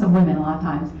some women a lot of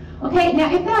times. Okay,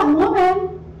 now if that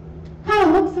woman kind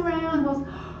of looks around and goes,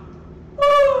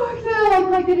 oh,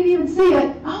 like they didn't even see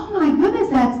it. Oh my goodness,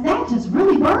 that just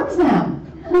really burns them.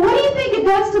 Well, what do you think it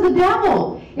does to the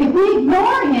devil? If we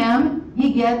ignore him,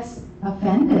 he gets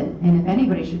offended. And if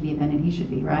anybody should be offended, he should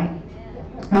be, right?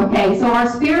 Okay, so our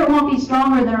spirit won't be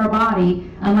stronger than our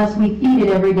body unless we feed it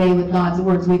every day with God's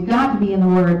words. We've got to be in the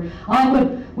Word. I like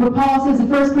what Paul says in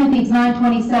 1 Corinthians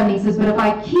 9:27. He says, but if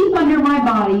I keep under my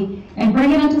body and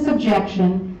bring it into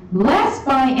subjection, lest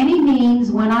by any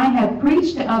means when I have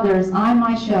preached to others, I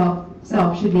myself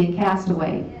should be a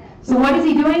castaway. So what is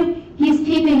he doing? He's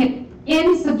keeping it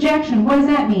in subjection. What does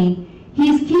that mean?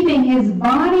 He's keeping his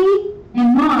body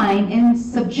and mind in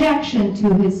subjection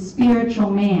to his spiritual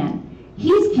man.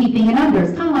 He's keeping it under.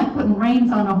 It's kind of like putting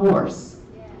reins on a horse.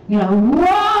 You know,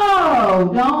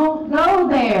 whoa, don't go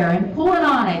there and pull it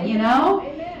on it, you know.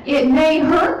 It may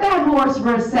hurt that horse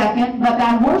for a second, but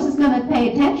that horse is going to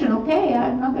pay attention. Okay,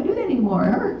 I'm not going to do that anymore.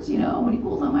 It hurts, you know, when he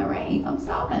pulls on my reins. I'm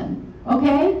stopping.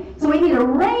 Okay? So we need a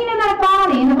rein in that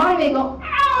body, and the body may go, ouch,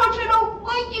 I don't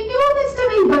like you doing this to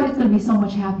me, but it's going to be so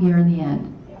much happier in the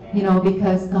end, you know,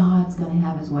 because God's going to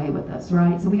have his way with us,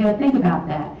 right? So we got to think about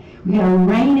that. We got to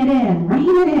rein it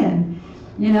in,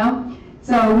 you know.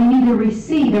 So we need to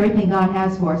receive everything God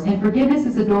has for us. And forgiveness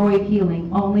is a doorway of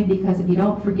healing, only because if you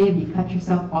don't forgive, you cut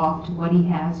yourself off to what he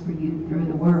has for you through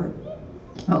the Word.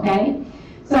 Okay?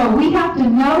 So we have to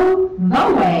know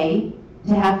the way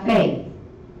to have faith.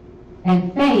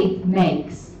 And faith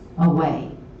makes a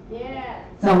way. Yeah.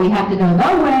 So we have to know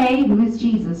the way, who is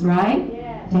Jesus, right?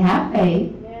 Yeah. To have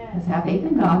faith. Yeah. Let's have faith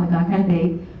in God, the God kind of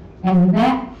faith. And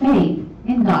that faith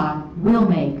in God will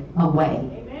make a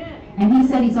way. And he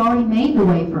said he's already made the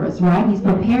way for us, right? He's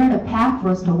prepared a path for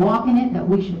us to walk in it, that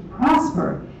we should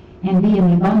prosper and be in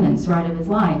the abundance, right, of his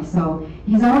life. So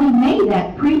he's already made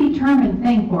that predetermined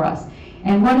thing for us.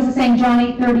 And what does it say in John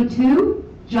 8:32?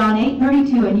 John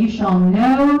 8:32, and you shall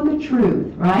know the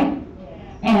truth, right?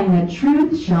 And the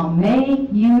truth shall make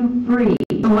you free.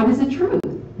 So what is the truth?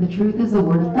 The truth is the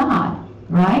Word of God,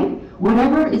 right?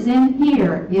 Whatever is in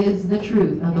here is the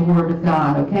truth of the Word of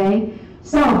God, okay?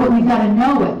 So, but we've got to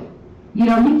know it. You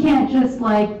know, you can't just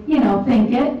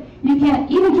think it. You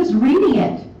can't, even just reading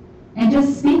it and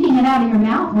just speaking it out of your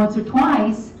mouth once or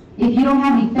twice, if you don't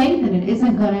have any faith in it,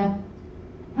 isn't going to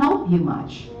help you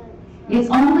much. It's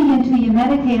only until you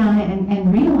meditate on it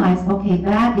and realize, okay,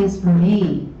 that is for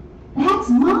me. That's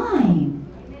mine.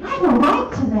 I have a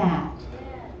right to that.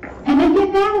 And then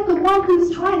get mad at the one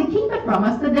who's trying to keep it from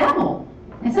us, the devil.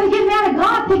 Instead of getting mad at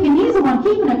God, thinking he's the one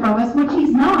keeping it from us, which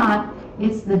he's not,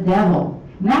 it's the devil.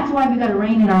 And that's why we've got to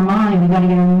rein in our mind. We've got to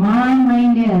get our mind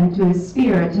reined in to his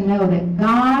spirit to know that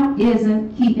God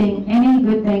isn't keeping any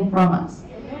good thing from us.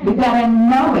 We've got to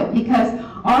know it, because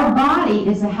our body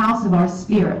is the house of our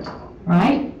spirit,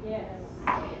 right? Yes.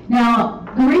 Now,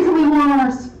 the reason we want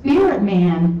our spirit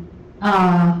man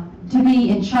to be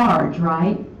in charge,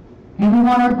 right? And we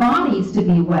want our bodies to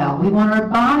be well. We want our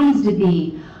bodies to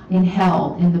be in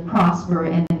health and to prosper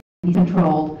and to be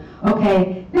controlled.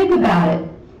 Okay, think about it.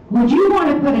 Would you want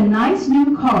to put a nice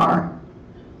new car,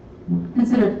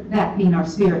 consider that being our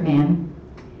spirit man,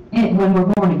 and when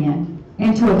we're born again,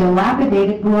 into a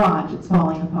dilapidated garage that's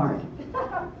falling apart?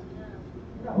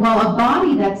 Well, a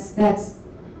body that's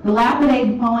dilapidated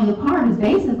and falling apart is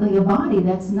basically a body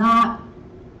that's not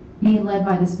being led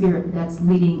by the Spirit, that's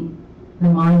leading the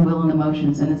mind, will, and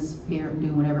emotions, and the Spirit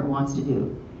doing whatever it wants to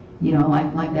do. You know,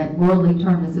 like that worldly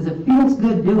term that says, it feels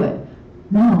good, do it.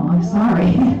 No, I'm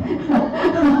sorry.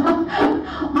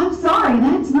 I'm sorry,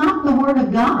 that's not the Word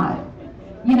of God.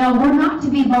 You know, we're not to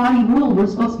be body ruled, we're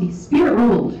supposed to be Spirit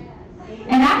ruled.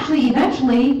 And actually,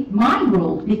 eventually, mind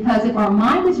ruled, because if our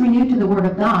mind is renewed to the Word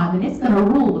of God, then it's going to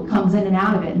rule what comes in and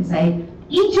out of it and say,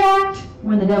 eject,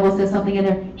 when the devil says something in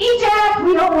there, eject,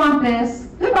 we don't want this,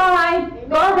 goodbye,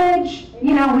 garbage,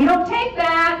 you know, we don't take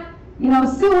that, you know,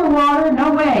 sewer water,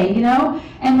 no way, you know,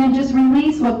 and then just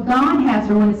release what God has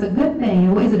for when it's a good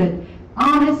thing. Is it an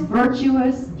honest,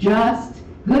 virtuous, just,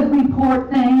 good report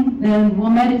thing? Then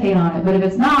we'll meditate on it. But if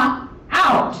it's not,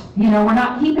 out, you know, we're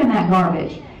not keeping that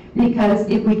garbage. Because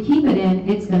if we keep it in,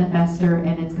 it's going to fester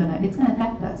and it's going to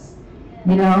affect us.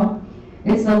 You know,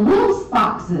 it's the little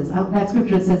foxes. That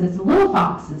scripture says it's the little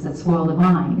foxes that spoil the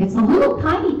vine. It's the little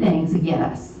tiny things that get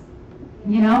us.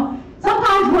 You know,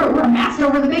 sometimes we're master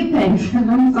over the big things, and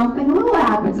then something little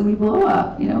happens and we blow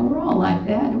up. You know, we're all like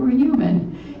that. We're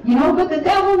human. You know, but the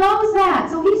devil knows that,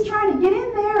 so he's trying to get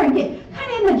in there and get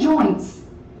kind of in the joints.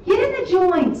 Get in the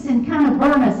joints and kind of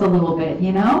burn us a little bit.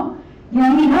 You know. You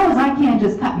know, he knows I can't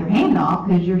just cut your hand off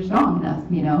because you're strong enough,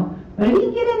 you know. But if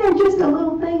you get in there just a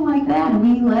little thing like that and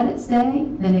we let it stay,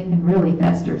 then it can really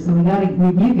fester. So we got to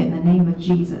rebuke it in the name of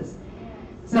Jesus.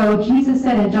 So Jesus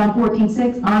said in John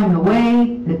 14:6, I am the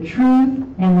way, the truth,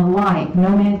 and the life.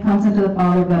 No man comes unto the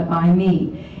Father but by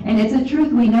me. And it's a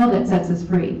truth we know that sets us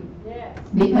free.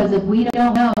 Because if we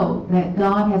don't know that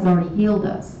God has already healed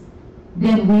us,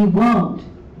 then we won't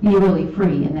be really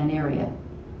free in that area.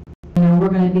 You know, we're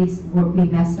going to be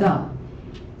messed up.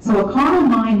 So a carnal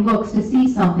mind looks to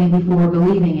see something before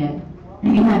believing it.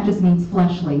 And that just means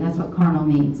fleshly. That's what carnal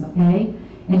means, okay?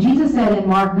 And Jesus said in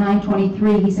Mark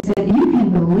 9:23, he said, you can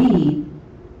believe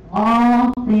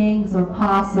all things are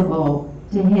possible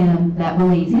to him that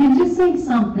believes. He didn't just say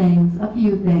some things, a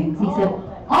few things. He said,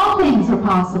 all things are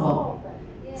possible.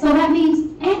 So that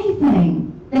means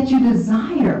anything that you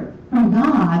desire from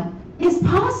God is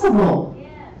possible.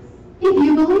 If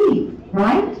you believe,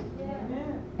 right?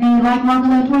 And like Mark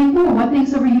 11:24, what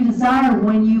things soever you desire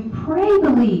when you pray,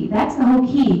 believe. That's the whole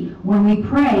key. When we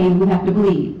pray, we have to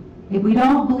believe. If we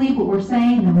don't believe what we're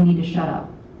saying, then we need to shut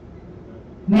up.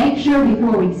 Make sure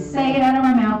before we say it out of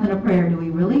our mouth in a prayer, do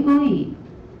we really believe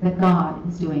that God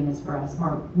is doing this for us,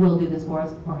 or will do this for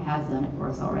us, or has done it for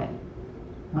us already?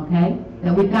 Okay?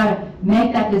 That we've got to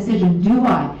make that decision. Do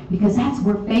I? Because that's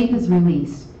where faith is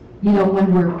released. You know,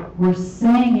 when we're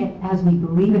saying it as we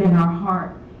believe it in our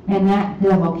heart, and that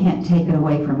devil can't take it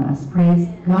away from us. Praise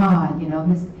God, you know,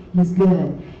 he's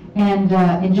good. And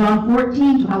in John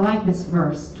 14, I like this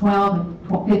verse, 12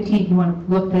 and 15, if you want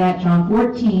to look at that, John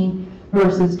 14,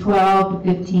 verses 12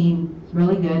 to 15, it's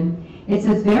really good. It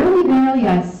says, verily, verily,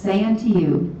 I say unto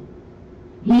you,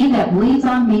 he that believes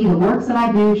on me, the works that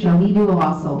I do, shall he do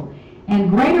also.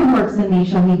 And greater works than me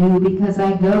shall he do, because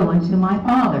I go unto my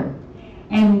Father.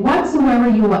 And whatsoever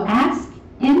you will ask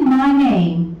in my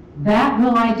name, that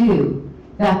will I do,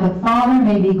 that the Father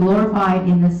may be glorified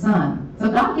in the Son.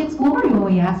 So God gets glory when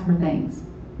we ask for things.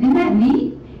 Isn't that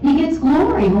neat? He gets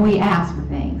glory when we ask for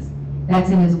things. That's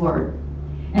in his word.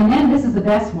 And then this is the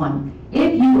best one.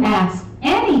 If you ask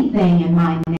anything in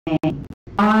my name,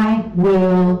 I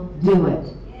will do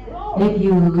it. If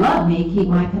you love me, keep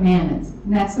my commandments.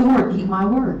 And that's the word, keep my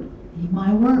word. Keep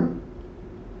my word.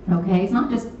 Okay, it's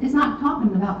not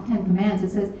talking about the 10 Commandments.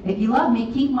 It says, if you love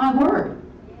me, keep my word.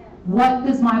 What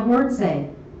does my word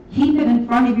say? Keep it in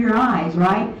front of your eyes,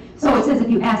 right? So it says, if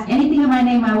you ask anything in my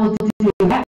name, I will do.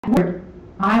 That word,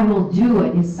 I will do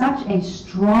it, is such a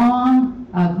strong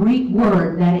Greek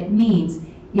word that it means,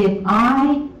 if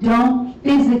I don't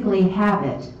physically have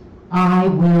it, I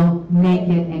will make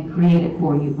it and create it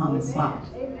for you on the spot.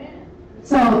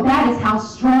 So that is how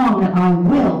strong that I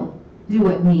will do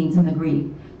it means in the Greek.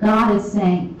 God is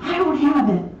saying, I don't have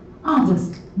it. I'll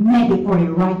just make it for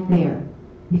you right there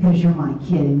because you're my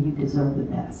kid and you deserve the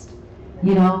best.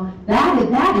 You know, that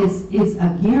is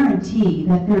a guarantee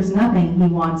that there's nothing he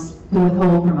wants to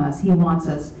withhold from us. He wants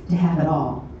us to have it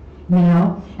all. you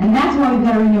know? And that's why we've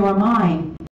got to renew our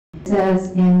mind. It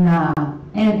says in,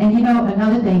 and you know,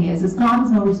 another thing is God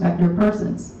is no respecter of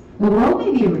persons. The world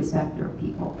may be a respecter of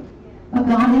people, but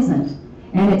God isn't.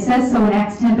 And it says so in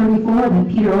Acts 10:34,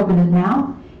 then Peter opened his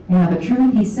mouth, and of a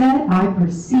truth he said, I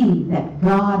perceive that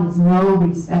God is no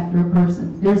respecter of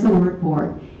persons. There's the word for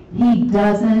it. He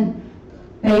doesn't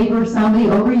favor somebody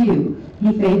over you.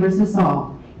 He favors us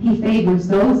all. He favors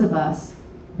those of us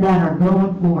that are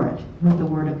going for it with the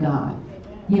Word of God.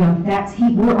 You know,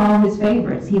 we're all His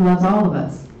favorites. He loves all of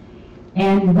us.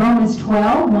 And Romans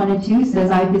 12:1-2 says,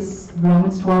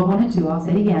 Romans 12:1-2, I'll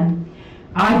say it again.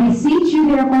 I beseech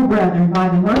you therefore, brethren, by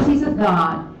the mercies of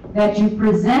God, that you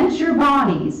present your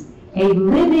bodies a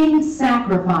living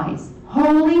sacrifice,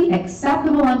 holy,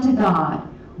 acceptable unto God,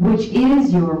 which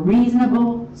is your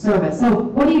reasonable service. So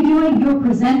what are you doing? You're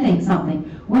presenting something.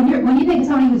 When you think of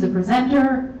somebody who's a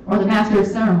presenter or the master of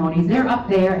ceremonies, they're up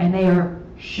there and they are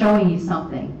showing you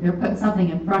something. They're putting something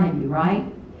in front of you, right?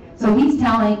 So he's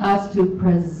telling us to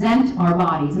present our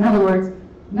bodies. In other words,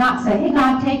 not say, hey,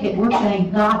 God, take it. We're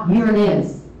saying, God, here it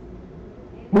is.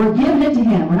 We're giving it to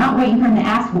Him. We're not waiting for Him to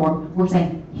ask for it. We're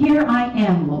saying, here I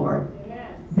am, Lord.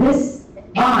 This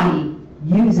body,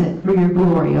 use it for your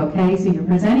glory, okay? So you're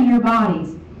presenting your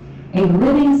bodies a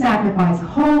living sacrifice,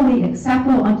 holy,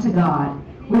 acceptable unto God,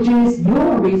 which is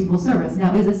your reasonable service.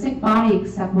 Now, is a sick body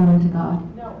acceptable unto God?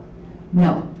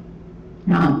 No.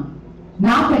 No.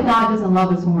 Not that God doesn't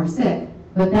love us when we're sick,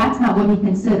 but that's not what He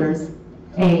considers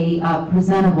a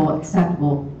presentable,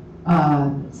 acceptable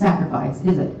sacrifice,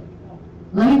 is it?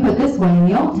 Let me put it this way. In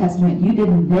the Old Testament, you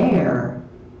didn't dare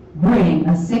bring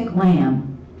a sick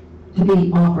lamb to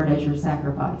be offered as your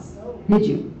sacrifice. Did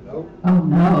you? Nope. Oh,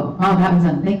 no. Oh, that was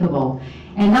unthinkable.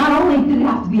 And not only did it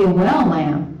have to be a well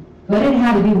lamb, but it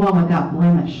had to be one without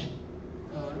blemish.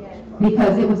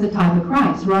 Because it was a type of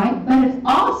Christ, right? But it's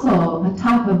also a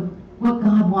type of what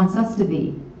God wants us to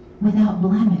be, without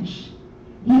blemish.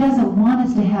 He doesn't want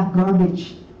us to have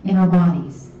garbage in our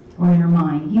bodies or in our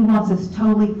mind. He wants us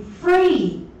totally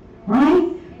free,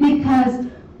 right? Because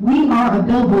we are a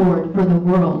billboard for the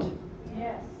world.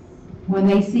 Yes. When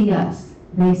they see us,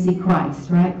 they see Christ,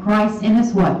 right? Christ in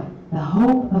us what? The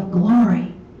hope of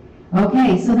glory.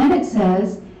 Okay, so then it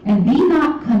says, and be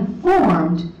not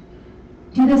conformed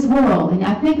to this world. And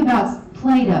I think about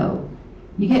Play-Doh.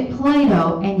 You get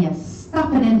Play-Doh and you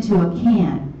stuff it into a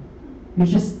can.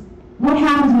 There's just, what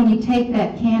happens when you take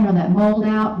that can or that mold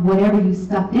out? Whatever you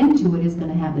stuffed into it is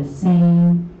going to have the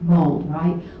same mold,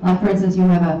 right? Like, for instance, you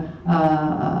have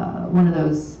one of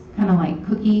those kind of like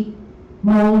cookie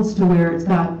molds to where it's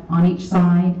got on each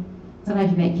side.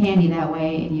 Sometimes you make candy that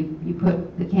way, and you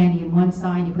put the candy in one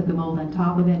side, you put the mold on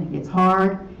top of it, and it gets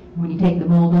hard. And when you take the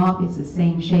mold off, it's the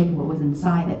same shape of what was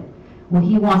inside it. Well,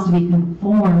 He wants to be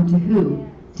conformed to who?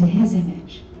 To His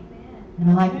image. And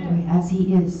I like it, as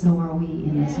He is, so are we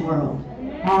in this world.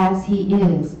 As He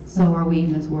is, so are we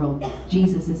in this world.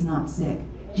 Jesus is not sick.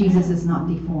 Jesus is not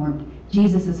deformed.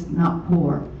 Jesus is not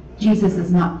poor. Jesus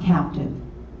is not captive.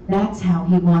 That's how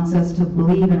He wants us to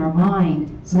believe in our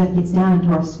mind, so that it gets down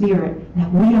into our spirit,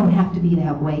 that we don't have to be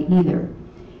that way either.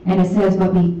 And it says,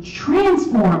 but be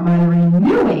transformed by the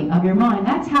renewing of your mind.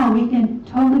 That's how we can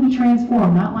totally be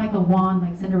transformed. Not like a wand,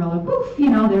 like Cinderella, poof, you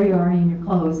know, there you are in your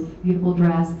clothes, beautiful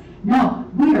dress. No,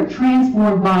 we are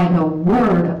transformed by the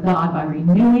Word of God, by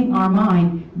renewing our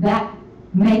mind. That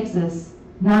makes us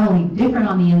not only different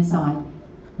on the inside,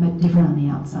 but different on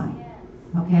the outside.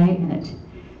 Okay?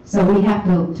 So we have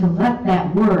to let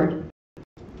that Word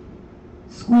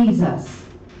squeeze us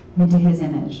into His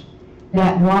image.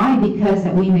 That why? Because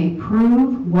that we may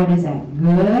prove what is that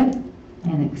good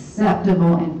and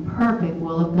acceptable and perfect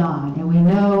will of God. And we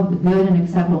know the good and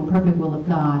acceptable and perfect will of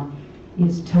God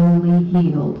is totally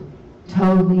healed,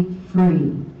 totally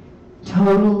free,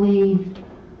 totally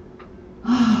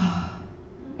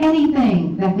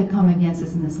anything that could come against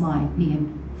us in this life,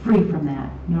 being free from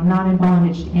that, not in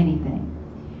bondage to anything.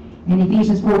 In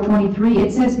Ephesians 4:23,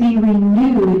 it says, be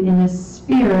renewed in the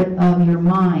spirit of your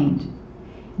mind.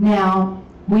 Now,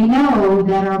 we know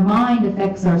that our mind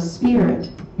affects our spirit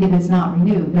if it's not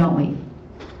renewed, don't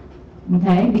we?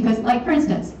 Okay? Because, like, for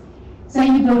instance, say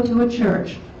you go to a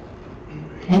church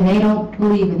and they don't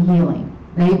believe in healing.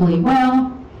 They believe,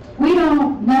 well, we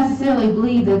don't necessarily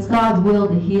believe that it's God's will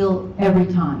to heal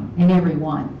every time and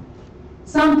everyone.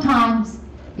 Sometimes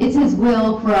it's His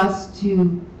will for us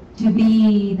to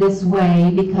be this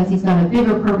way because He's got a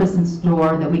bigger purpose in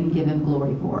store that we can give Him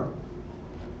glory for.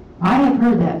 I have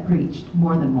heard that preached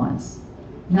more than once.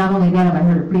 Not only that have I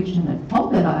heard it preached in the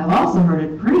pulpit, I've also heard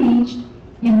it preached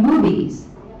in movies.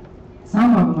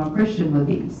 Some of them are Christian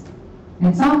movies.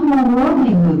 And some more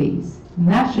worldly movies. And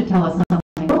that should tell us something.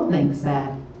 The world thinks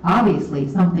that. Obviously,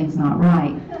 something's not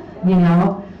right, you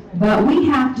know. But we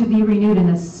have to be renewed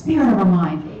in the spirit of our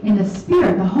mind. In the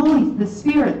spirit, the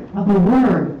spirit of the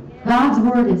Word. God's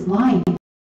Word is life.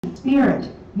 Spirit,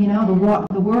 you know,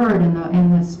 the Word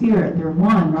and the Spirit, they're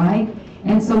one, right?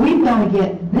 And so we've got to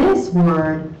get this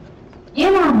Word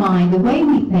in our mind, the way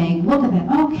we think. Look at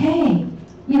that. Okay.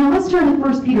 You know, let's turn to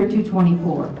 1 Peter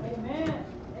 2:24. Amen.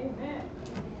 Amen.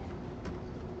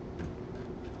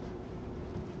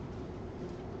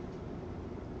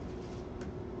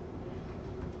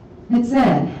 It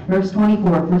said, verse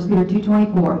 24, 1 Peter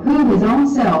 2:24, who his own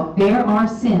self bare our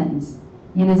sins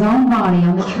in his own body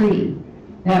on the tree,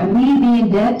 that we, being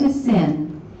dead to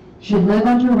sin, should live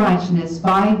unto righteousness,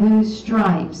 by whose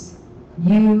stripes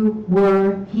you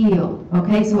were healed.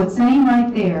 Okay, so it's saying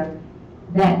right there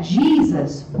that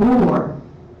Jesus bore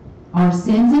our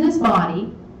sins in his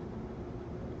body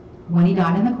when he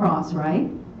died on the cross, right?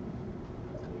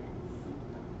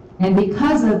 And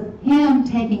because of him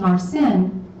taking our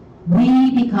sin,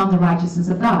 we become the righteousness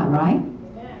of God, right?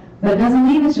 But it doesn't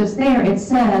leave us just there. It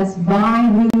says,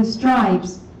 by whose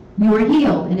stripes you were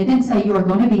healed. And it didn't say you were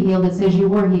going to be healed. It says you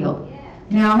were healed.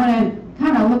 Now, I'm going to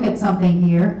kind of look at something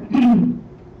here.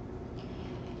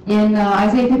 In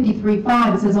Isaiah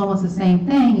 53:5, it says almost the same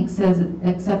thing. It says,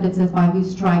 except it says, by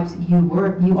whose stripes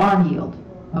you are healed.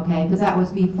 Okay? Because that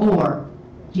was before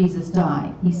Jesus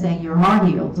died. He's saying you are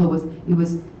healed. So it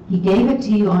was he gave it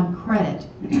to you on credit.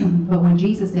 But when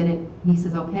Jesus did it, he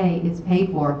says, okay, it's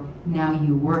paid for. Now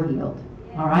you were healed.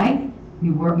 All right?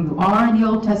 You are in the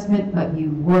Old Testament, but you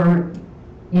were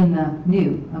in the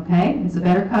New. Okay? It's a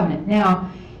better covenant.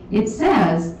 Now, it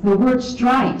says the word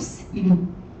stripes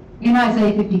in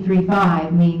Isaiah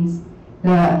 53:5 means,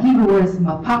 the Hebrew word is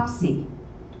mapopsi,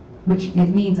 which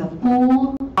it means a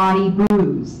full body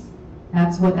bruise.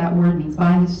 That's what that word means,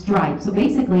 by his stripes. So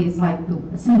basically it's like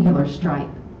a singular stripe.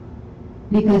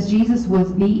 Because Jesus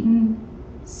was beaten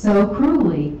so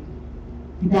cruelly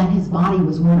that his body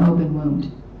was one open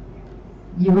wound.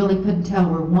 You really couldn't tell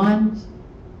where one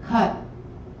cut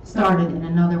started and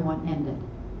another one ended.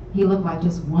 He looked like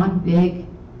just one big,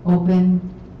 open,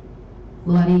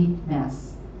 bloody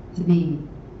mess. To be,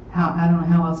 I don't know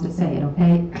how else to say it,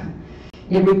 okay?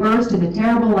 It refers to the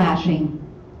terrible lashing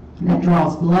that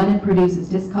draws blood and produces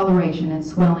discoloration and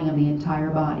swelling of the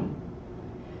entire body.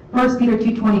 1 Peter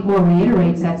 2:24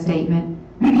 reiterates that statement.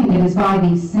 It is by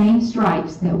these same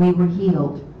stripes that we were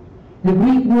healed. The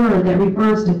Greek word that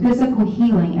refers to physical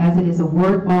healing, as it is a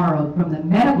word borrowed from the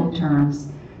medical terms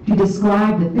to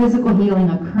describe the physical healing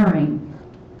occurring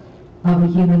of the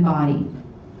human body.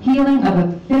 Healing of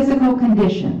a physical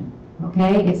condition.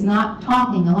 Okay? It's not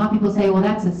talking. A lot of people say, well,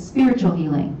 that's a spiritual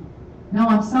healing. No,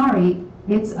 I'm sorry.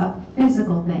 It's a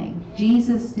physical thing.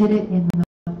 Jesus did it in the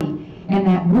body. And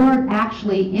that word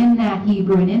actually in that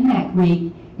Hebrew and in that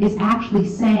Greek is actually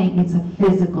saying it's a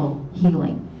physical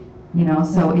healing. You know,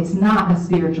 so it's not a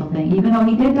spiritual thing. Even though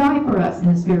he did die for us in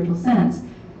a spiritual sense,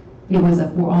 it was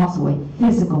also a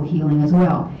physical healing as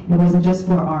well. It wasn't just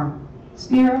for our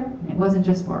spirit, it wasn't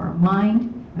just for our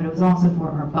mind, but it was also for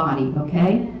our body,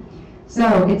 okay?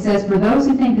 So it says, for those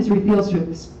who think this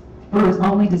refers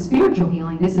only to spiritual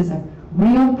healing, this is a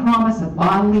real promise of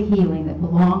bodily healing that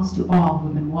belongs to all who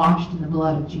have been washed in the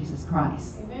blood of Jesus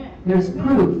Christ. Amen. There's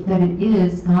proof that it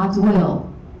is God's will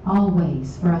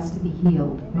always for us to be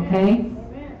healed, okay?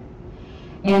 Amen.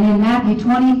 And in Matthew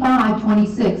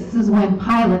 25:26, this is when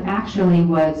Pilate actually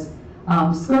was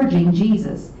scourging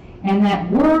Jesus. And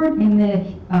that word in the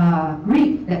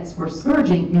Greek that's for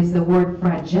scourging is the word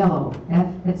flagello.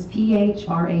 That's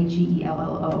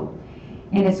P-H-R-A-G-E-L-L-O.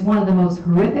 And it's one of the most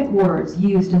horrific words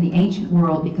used in the ancient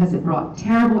world because it brought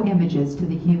terrible images to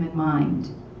the human mind.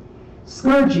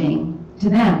 Scourging, to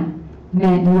them,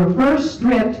 meant you were first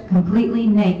stripped completely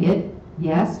naked.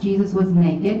 Yes, Jesus was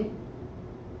naked.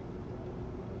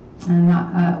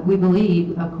 And we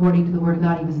believe, according to the Word of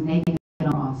God, he was naked on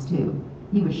the cross too.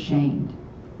 He was shamed.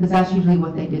 Because that's usually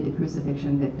what they did to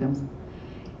crucifixion victims.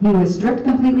 He was stripped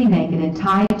completely naked and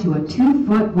tied to a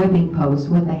 2-foot whipping post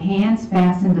with the hands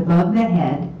fastened above the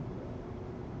head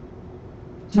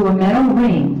to a metal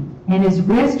ring, and his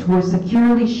wrists were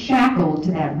securely shackled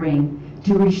to that ring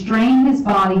to restrain his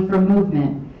body from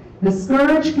movement. The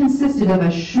scourge consisted of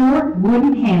a short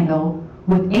wooden handle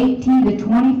with 18 to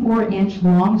 24-inch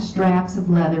long straps of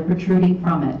leather protruding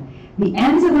from it. The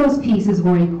ends of those pieces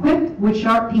were equipped with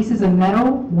sharp pieces of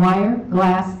metal, wire,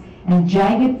 glass, and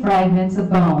jagged fragments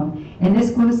of bone, and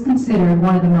this was considered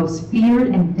one of the most feared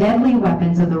and deadly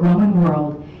weapons of the Roman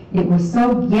world. It was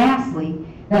so ghastly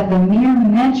that the mere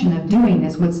mention of doing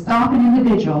this would stop an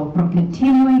individual from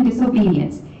continuing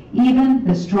disobedience, even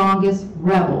the strongest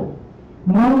rebel.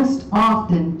 Most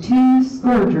often, 2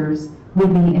 scourgers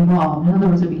would be involved. In other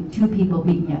words, there would be 2 people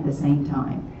beating at the same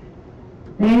time.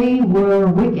 They were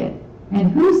wicked.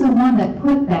 And who's the one that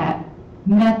put that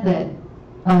method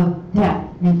of death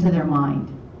into their mind?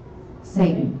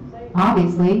 Satan.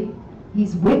 Obviously,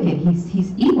 he's wicked.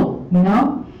 He's evil, you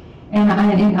know?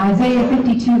 And in Isaiah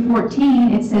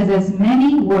 52:14, it says, "As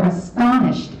many were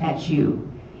astonished at you.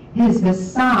 His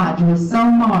visage was so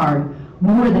marred,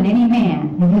 more than any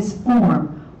man, in his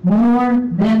form, more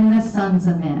than the sons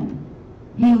of men."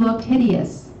 He looked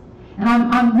hideous. And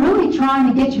I'm really trying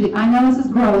to get you, I know this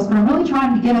is gross, but I'm really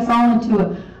trying to get us all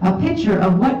into a picture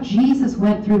of what Jesus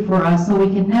went through for us, so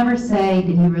we can never say,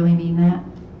 did he really mean that?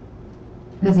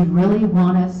 Does he really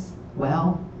want us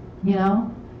well? You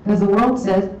know? Because the world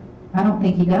says, I don't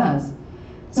think he does.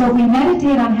 So if we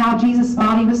meditate on how Jesus'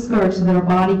 body was scourged so that our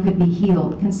body could be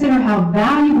healed, consider how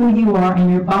valuable you are and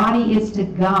your body is to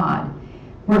God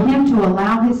for him to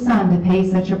allow his son to pay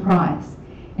such a price.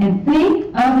 And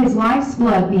think of his life's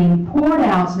blood being poured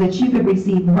out so that you could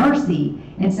receive mercy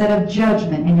instead of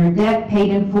judgment and your debt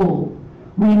paid in full.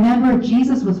 Remember,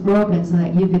 Jesus was broken so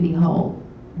that you could be whole.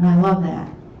 And I love that.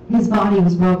 His body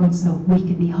was broken so we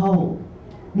could be whole.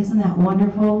 Isn't that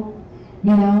wonderful?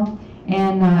 You know?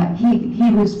 And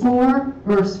Hebrews 4,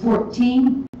 verse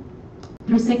 14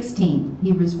 through 16.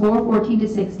 Hebrews 4, 14 to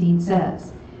 16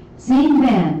 says, "Seeing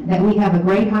then that we have a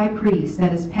great high priest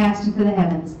that is passed into the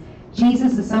heavens,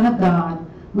 Jesus, the Son of God,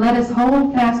 let us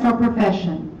hold fast our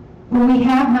profession. For we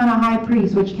have not a high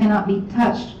priest which cannot be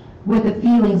touched with the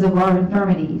feelings of our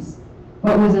infirmities,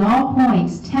 but was in all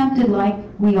points tempted like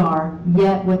we are,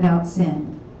 yet without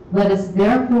sin. Let us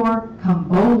therefore come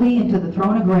boldly into the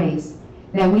throne of grace,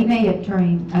 that we may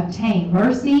obtain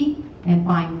mercy and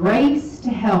find grace to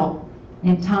help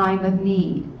in time of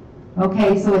need."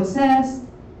 Okay, so it says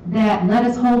that let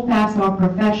us hold fast our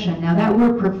profession. Now that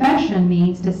word profession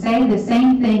means to say the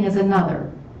same thing as another,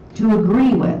 to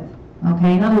agree with.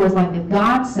 Okay, in other words, like if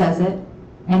God says it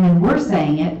and then we're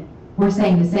saying it, we're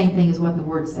saying the same thing as what the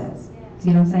word says. See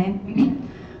what I'm saying?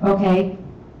 Okay,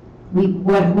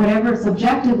 whatever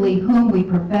subjectively whom we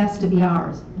profess to be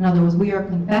ours. In other words, we are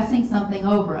confessing something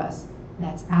over us.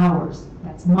 That's ours.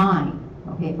 That's mine.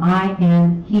 Okay, I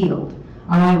am healed.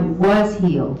 I was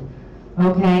healed.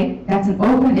 Okay, that's an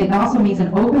open, it also means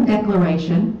an open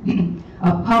declaration,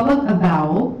 a public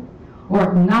avowal, or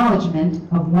acknowledgement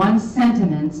of one's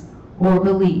sentiments or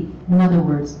belief. In other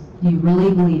words, do you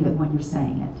really believe it when you're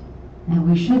saying it? And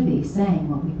we should be saying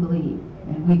what we believe,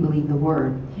 and we believe the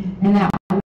word. And that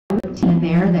in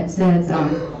there that says,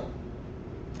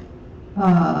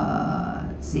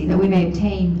 let's see, that we may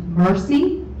obtain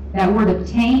mercy. That word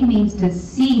obtain means to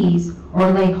seize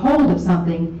or lay hold of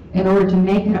something in order to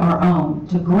make it our own,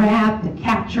 to grab, to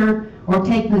capture, or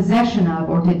take possession of,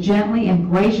 or to gently and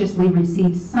graciously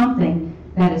receive something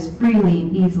that is freely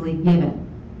and easily given.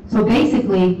 So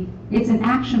basically, it's an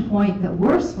action point that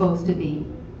we're supposed to be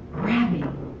grabbing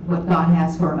what God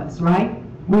has for us, right?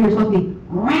 We're supposed to be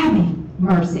grabbing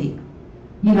mercy.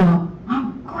 You know,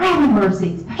 I'm grabbing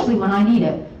mercy, especially when I need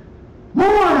it.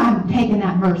 Lord, I'm taking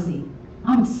that mercy.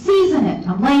 I'm seizing it.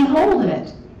 I'm laying hold of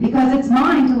it. Because it's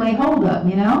mine to lay hold of,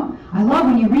 you know? I love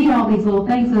when you read all these little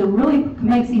things that it really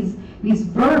makes these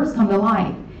verbs come to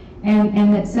life.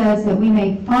 And it says that we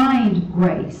may find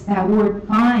grace. That word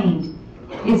find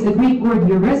is the Greek word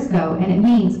eurisko, and it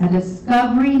means a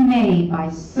discovery made by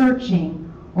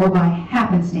searching or by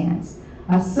happenstance.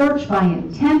 A search by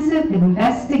intensive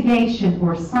investigation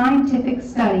or scientific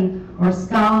study or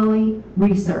scholarly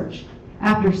research.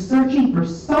 After searching for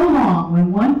so long,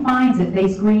 when one finds it, they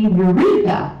scream,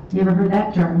 Eureka! You ever heard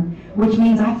that term? Which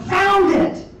means, I found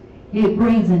it! It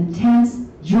brings intense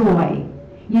joy.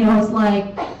 You know, it's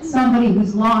like somebody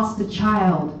who's lost a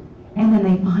child, and then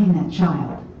they find that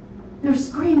child. They're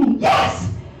screaming,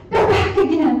 yes! They're back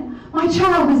again! My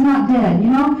child is not dead, you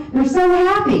know? They're so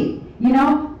happy, you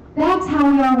know? That's how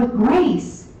we are with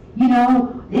grace. You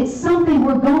know, it's something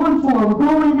we're going for. We're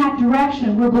going in that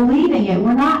direction. We're believing it.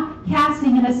 We're not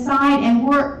casting it aside, and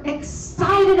we're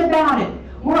excited about it.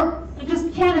 We're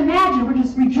just can't imagine. We're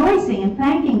just rejoicing and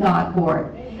thanking God for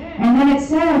it. Amen. And then it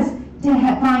says to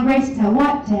find grace to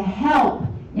what? To help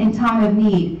in time of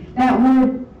need. That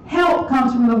word help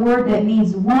comes from the word that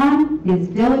means one is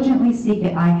diligently seek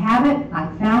it. I have it. I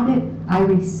found it. I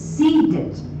received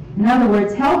it. In other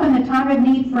words, help in the time of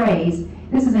need phrase,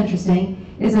 this is interesting,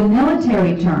 is a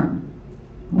military term.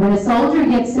 When a soldier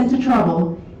gets into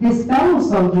trouble, his fellow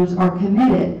soldiers are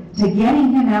committed to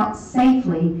getting him out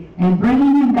safely and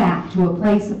bringing him back to a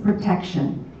place of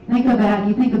protection.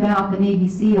 You think about the Navy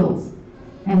SEALs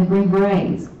and the Green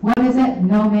Berets. What is it?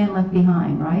 No man left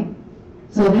behind, right?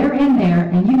 So they're in there,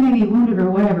 and you may be wounded or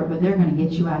whatever, but they're going to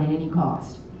get you out at any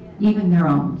cost, even their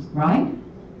own, right?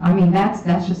 I mean, that's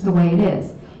just the way it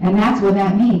is. And that's what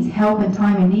that means, help in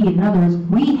time of need. In other words,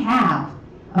 we have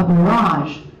a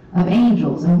barrage of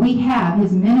angels, and we have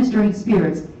his ministering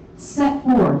spirits set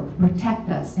forth to protect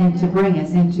us and to bring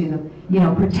us into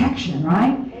the, protection,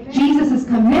 right? Amen. Jesus is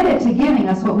committed to giving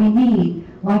us what we need,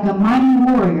 like a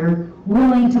mighty warrior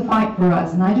willing to fight for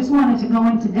us. And I just wanted to go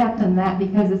into depth in that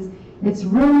because it's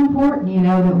really important,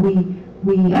 that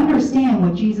we understand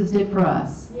what Jesus did for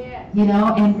us,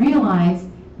 and realize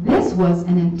this was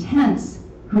an intense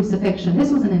crucifixion.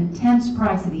 This was an intense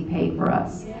price that he paid for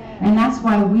us. And that's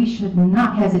why we should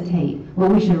not hesitate, but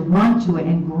we should run to it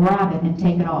and grab it and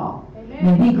take it all. Amen.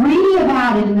 And be greedy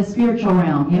about it in the spiritual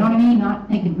realm. You know what I mean? Not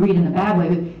thinking greed in a bad way,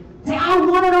 but say, I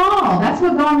want it all. That's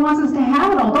what God wants us to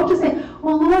have it all. Don't just say,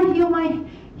 well, Lord, heal my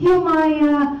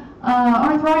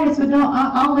arthritis, but no,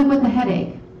 I'll live with the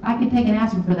headache. I can take an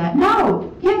aspirin for that.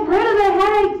 No, get rid of the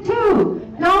headache too.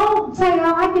 Don't say,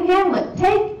 oh, I can handle it.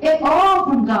 Take it all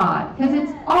from God, because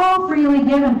it's all freely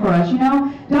given for us,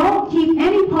 Don't keep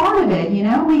any part of it,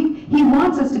 He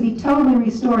wants us to be totally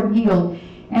restored and healed.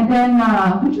 And then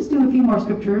we'll just do a few more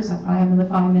scriptures. I have another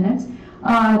 5 minutes.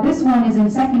 This one is in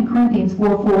 2 Corinthians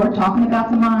 4:4, talking about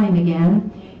the mind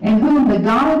again. And whom the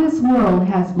God of this world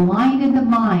has blinded the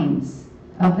minds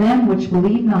of them which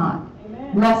believe not,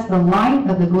 lest the light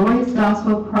of the glorious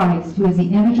gospel of Christ, who is the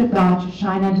image of God, should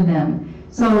shine unto them.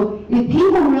 So if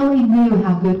people really knew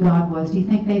how good God was, do you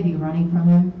think they'd be running from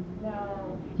him?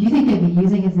 No. Do you think they'd be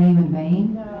using his name in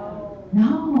vain? No.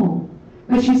 No.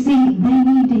 But you see, they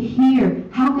need to hear.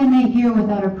 How can they hear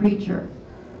without a preacher?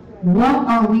 What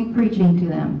are we preaching to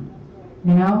them?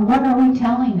 What are we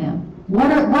telling them?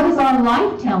 What is our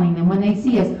life telling them when they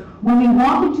see us? When we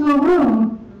walk into a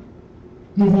room,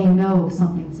 do they know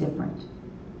something's different?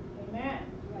 Amen.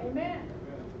 Amen.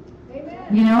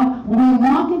 Amen. When we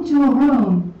walk into a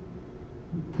room,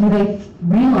 do they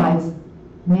realize,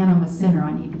 man, I'm a sinner,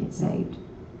 I need to get saved?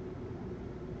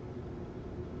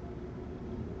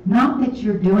 Not that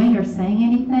you're doing or saying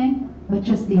anything, but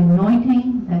just the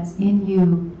anointing that's in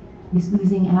you is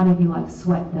oozing out of you like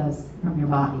sweat does from your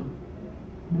body.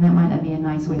 And that might not be a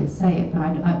nice way to say it, but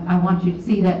I want you to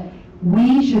see that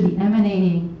we should be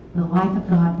emanating the life of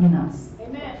God in us.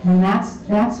 Amen. And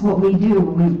that's what we do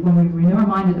when we renew our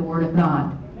mind to the Word of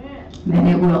God.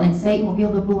 Amen. And Satan will be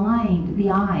able to blind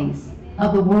the eyes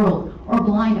of the world, or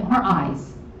blind our eyes.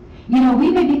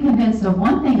 We may be convinced of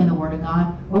one thing in the Word of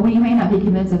God, but we may not be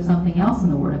convinced of something else in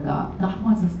the Word of God. God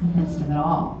wants us convinced of it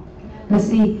all. But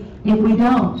see, if we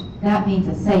don't, that means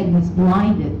that Satan has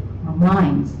blinded our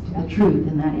minds to the truth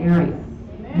in that area.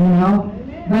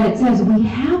 But it says we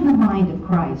have the mind of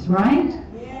Christ, right?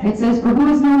 It says, for who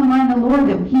has known the mind of the Lord,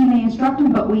 that he may instruct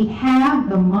him? But we have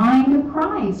the mind of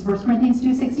Christ. 1 Corinthians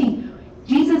 2:16.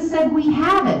 Jesus said we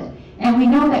have it. And we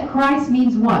know that Christ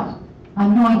means what?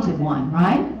 Anointed one,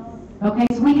 right? Okay,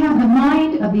 so we have the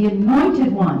mind of the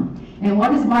anointed one. And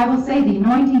what does the Bible say? The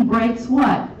anointing breaks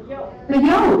what? The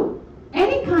yoke.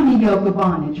 Any kind of yoke of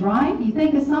bondage, right? You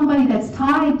think of somebody that's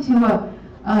tied to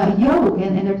a yoke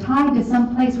and they're tied to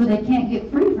some place where they can't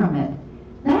get free from it.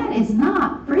 That is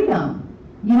not freedom.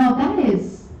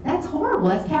 That's horrible.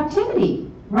 That's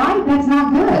captivity, right? That's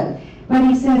not good. But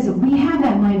he says we have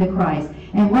that mind of Christ.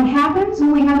 And what happens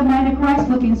when we have the mind of Christ?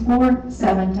 Philippians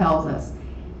 4:7 tells us.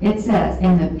 It says,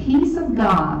 and the peace of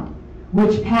God,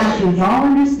 which passes all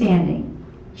understanding,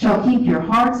 shall keep your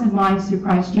hearts and minds through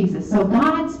Christ Jesus. So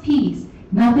God's peace,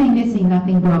 nothing missing,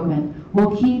 nothing broken,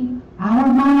 will keep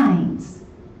our minds.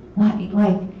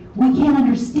 Like we can't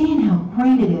understand how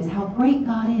great it is, how great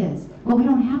God is, but we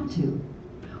don't have to.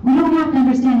 We don't have to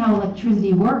understand how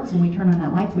electricity works when we turn on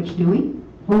that light switch, do we?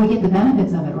 Well, we get the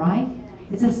benefits of it, right?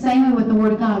 It's the same way with the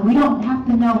Word of God. We don't have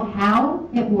to know how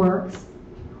it works.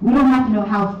 We don't have to know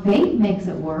how faith makes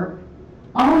it work.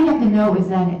 All we have to know is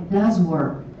that it does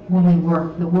work when we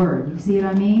work the Word. You see what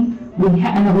I mean?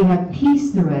 And that we have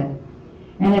peace through it.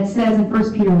 And it says in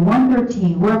 1 Peter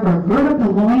 1:13, wherefore gird up the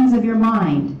loins of your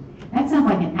mind. That sounds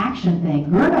like an action thing.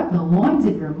 Gird up the loins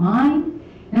of your mind.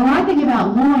 Now when I think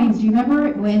about loins, do you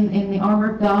remember when in the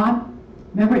armor of God?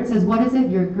 Remember it says, what is it?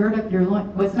 You gird up your loins.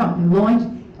 What's not? The loins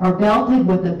are belted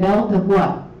with the belt of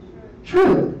what?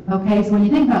 Truth. Okay, so when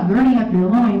you think about girding up your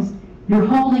loins, you're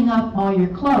holding up all your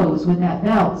clothes with that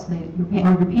belt, or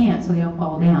your pants, so they don't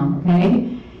fall down,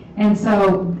 okay? And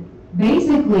so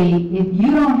basically, if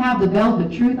you don't have the belt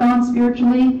of truth on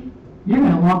spiritually, you're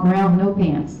going to walk around with no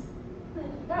pants.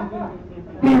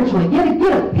 Spiritually. Get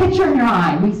a picture in your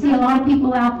eye. We see a lot of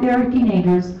people out there,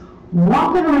 teenagers,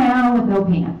 walking around with no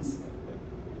pants.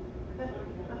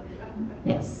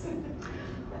 Yes.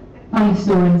 Funny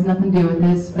story, has nothing to do with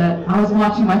this, but I was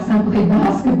watching my son play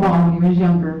basketball when he was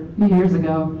younger, a few years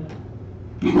ago.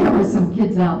 And there were some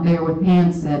kids out there with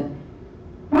pants that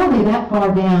probably that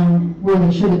far down where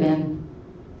they should have been.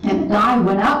 And the guy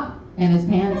went up and his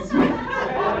pants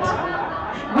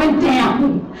went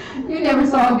down. You never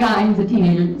saw a guy who's a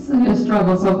teenager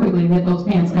struggle so quickly to get those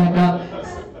pants back up.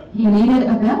 He needed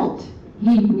a belt.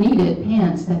 He needed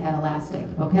pants that had elastic,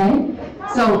 okay?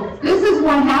 So this is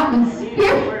what happens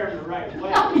here.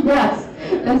 Yes,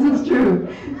 this is true.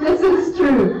 This is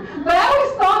true. But I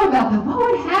always thought about that. What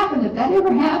would happen if that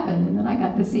ever happened? And then I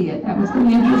got to see it. That was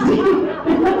pretty interesting.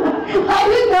 I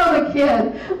didn't know the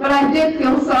kid, but I did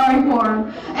feel sorry for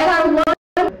him.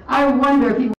 And I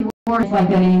wonder if he wore like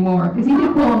that anymore, because he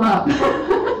did pull him up.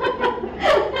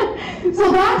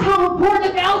 So that's how important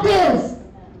the belt is.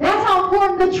 That's how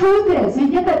important the truth is. So you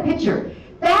get that picture.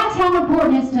 That's how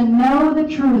important it is to know the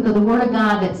truth of the Word of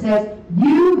God that says,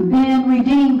 you've been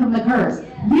redeemed from the curse.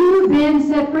 You've been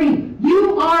set free.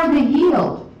 You are the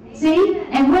healed. See?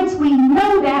 And once we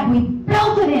know that, we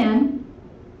built it in,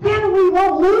 then we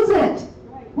won't lose it.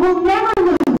 We'll never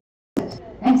lose it.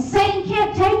 And Satan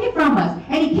can't take it from us.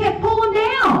 And he can't pull them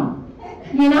down.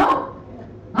 You know?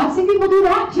 I've seen people do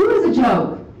that too as a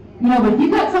joke. You know, but if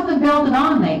you've got something belted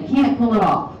on, they can't pull it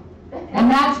off.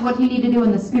 And that's what you need to do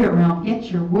in the spirit realm.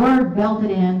 Get your word belted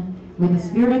in with the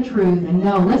spirit of truth and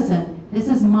know, listen, this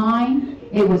is mine.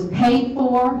 It was paid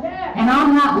for. And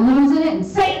I'm not losing it. And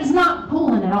Satan's not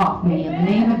pulling it off me in the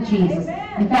name of Jesus.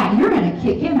 In fact, you're going to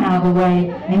kick him out of the way,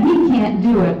 and he can't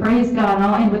do it. Praise God. And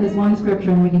I'll end with this one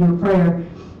scripture, and we can do a prayer.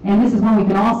 And this is one we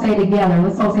can all say together.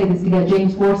 Let's all say this together.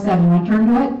 James 4:7. Want to turn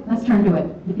to it? Let's turn to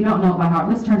it. If you don't know it by heart,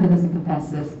 let's turn to this and confess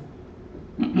this.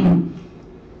 And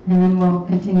then we'll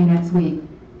continue next week.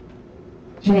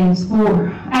 James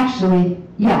 4. Actually,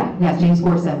 yes, James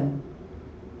 4:7.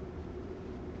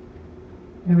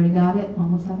 Everybody got it?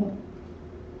 Almost have it?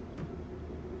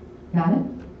 Got it?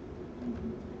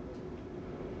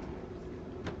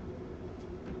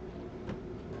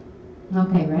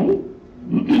 Okay, ready?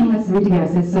 Let's read together.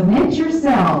 It says, submit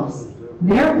yourselves,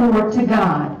 therefore, to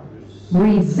God.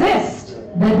 Resist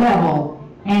the devil,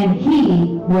 and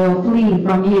he will flee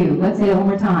from you. Let's say it one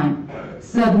more time.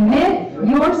 Submit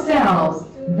yourselves,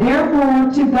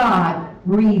 therefore, to God.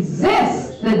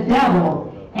 Resist the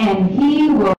devil, and he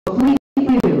will flee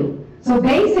from you. So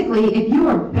basically, if you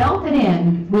are belted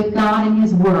in with God and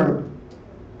his word,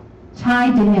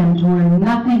 tied to him to where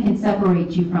nothing can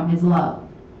separate you from his love,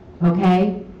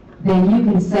 okay? Then you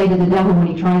can say to the devil when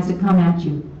he tries to come at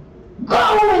you,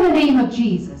 go in the name of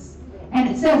Jesus. And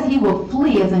it says he will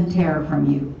flee as in terror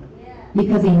from you.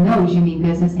 Because he knows you mean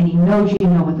business, and he knows you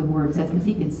know what the word says, because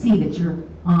he can see that you're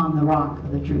on the rock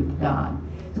of the truth of God.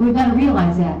 So we've got to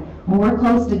realize that when we're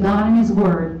close to God and his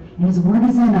word is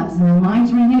in us, and our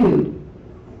mind's renewed,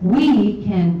 we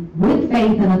can, with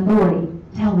faith and authority,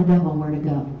 tell the devil where to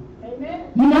go.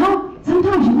 Amen. You know,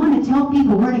 sometimes you want to tell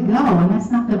people where to go, and that's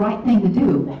not the right thing to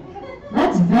do.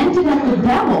 Let's vent it at the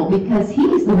devil, because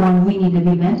he's the one we need to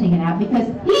be venting it at, because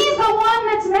he's the one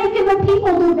that's making the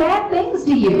people do bad things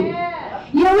to you. Yeah.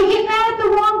 You know, we get mad at the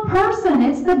wrong person.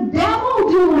 It's the devil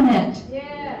doing it.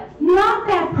 Yeah. Not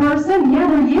that person. Yeah,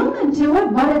 they're yielding to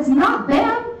it, but it's not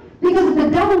them. Because if the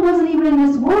devil wasn't even in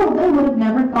this world, they would have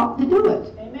never thought to do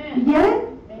it. Amen. You get it?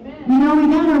 Amen. You know, we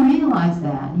got to realize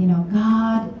that. You know,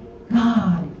 God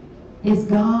is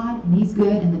God, and he's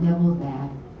good, and the devil is bad.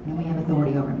 And we have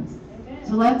authority over him.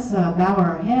 So let's bow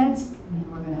our heads,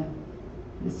 and we're going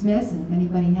to dismiss. And if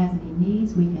anybody has any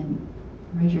needs, we can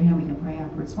raise your hand. We can pray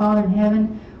afterwards. Father in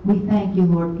heaven, we thank you,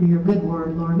 Lord, for your good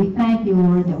word, Lord. We thank you,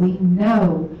 Lord, that we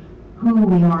know who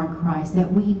we are in Christ,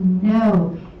 that we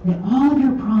know that all of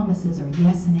your promises are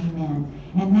yes and amen,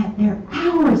 and that they're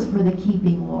ours for the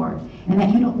keeping, Lord, and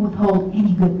that you don't withhold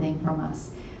any good thing from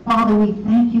us. Father, we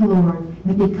thank you, Lord,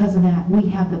 that because of that, we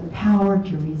have the power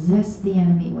to resist the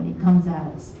enemy when he comes at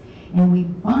us. And we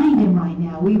bind him right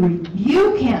now. We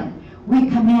rebuke him. We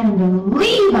command him to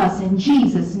leave us in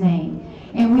Jesus' name.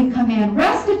 And we command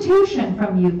restitution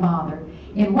from you, Father,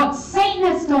 in what Satan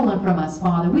has stolen from us,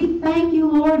 Father. We thank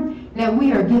you, Lord, that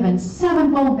we are given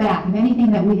sevenfold back of anything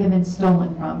that we have been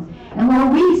stolen from. And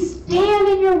Lord, we stand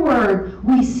in your word.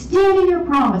 We stand in your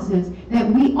promises that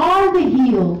we are the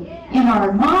healed, in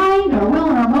our mind, our will,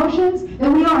 and our emotions,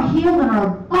 that we are healed in our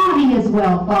body as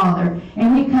well, Father.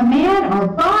 And we command our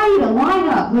body to line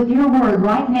up with your word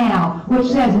right now, which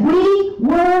says we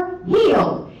were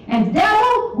healed. And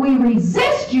devil, we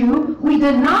resist you. We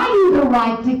deny you the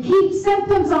right to keep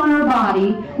symptoms on our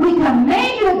body. We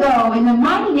command you to go in the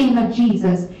mighty name of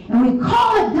Jesus. And we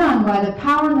call it done by the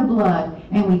power of the blood.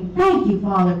 And we thank you,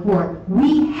 Father, for it.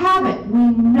 We have it. We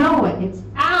know it. It's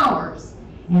ours.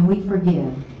 And we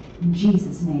forgive. In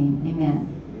Jesus' name,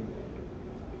 amen.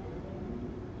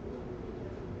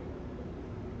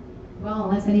 Well,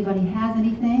 unless anybody has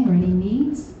anything or any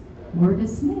needs, we're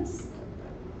dismissed.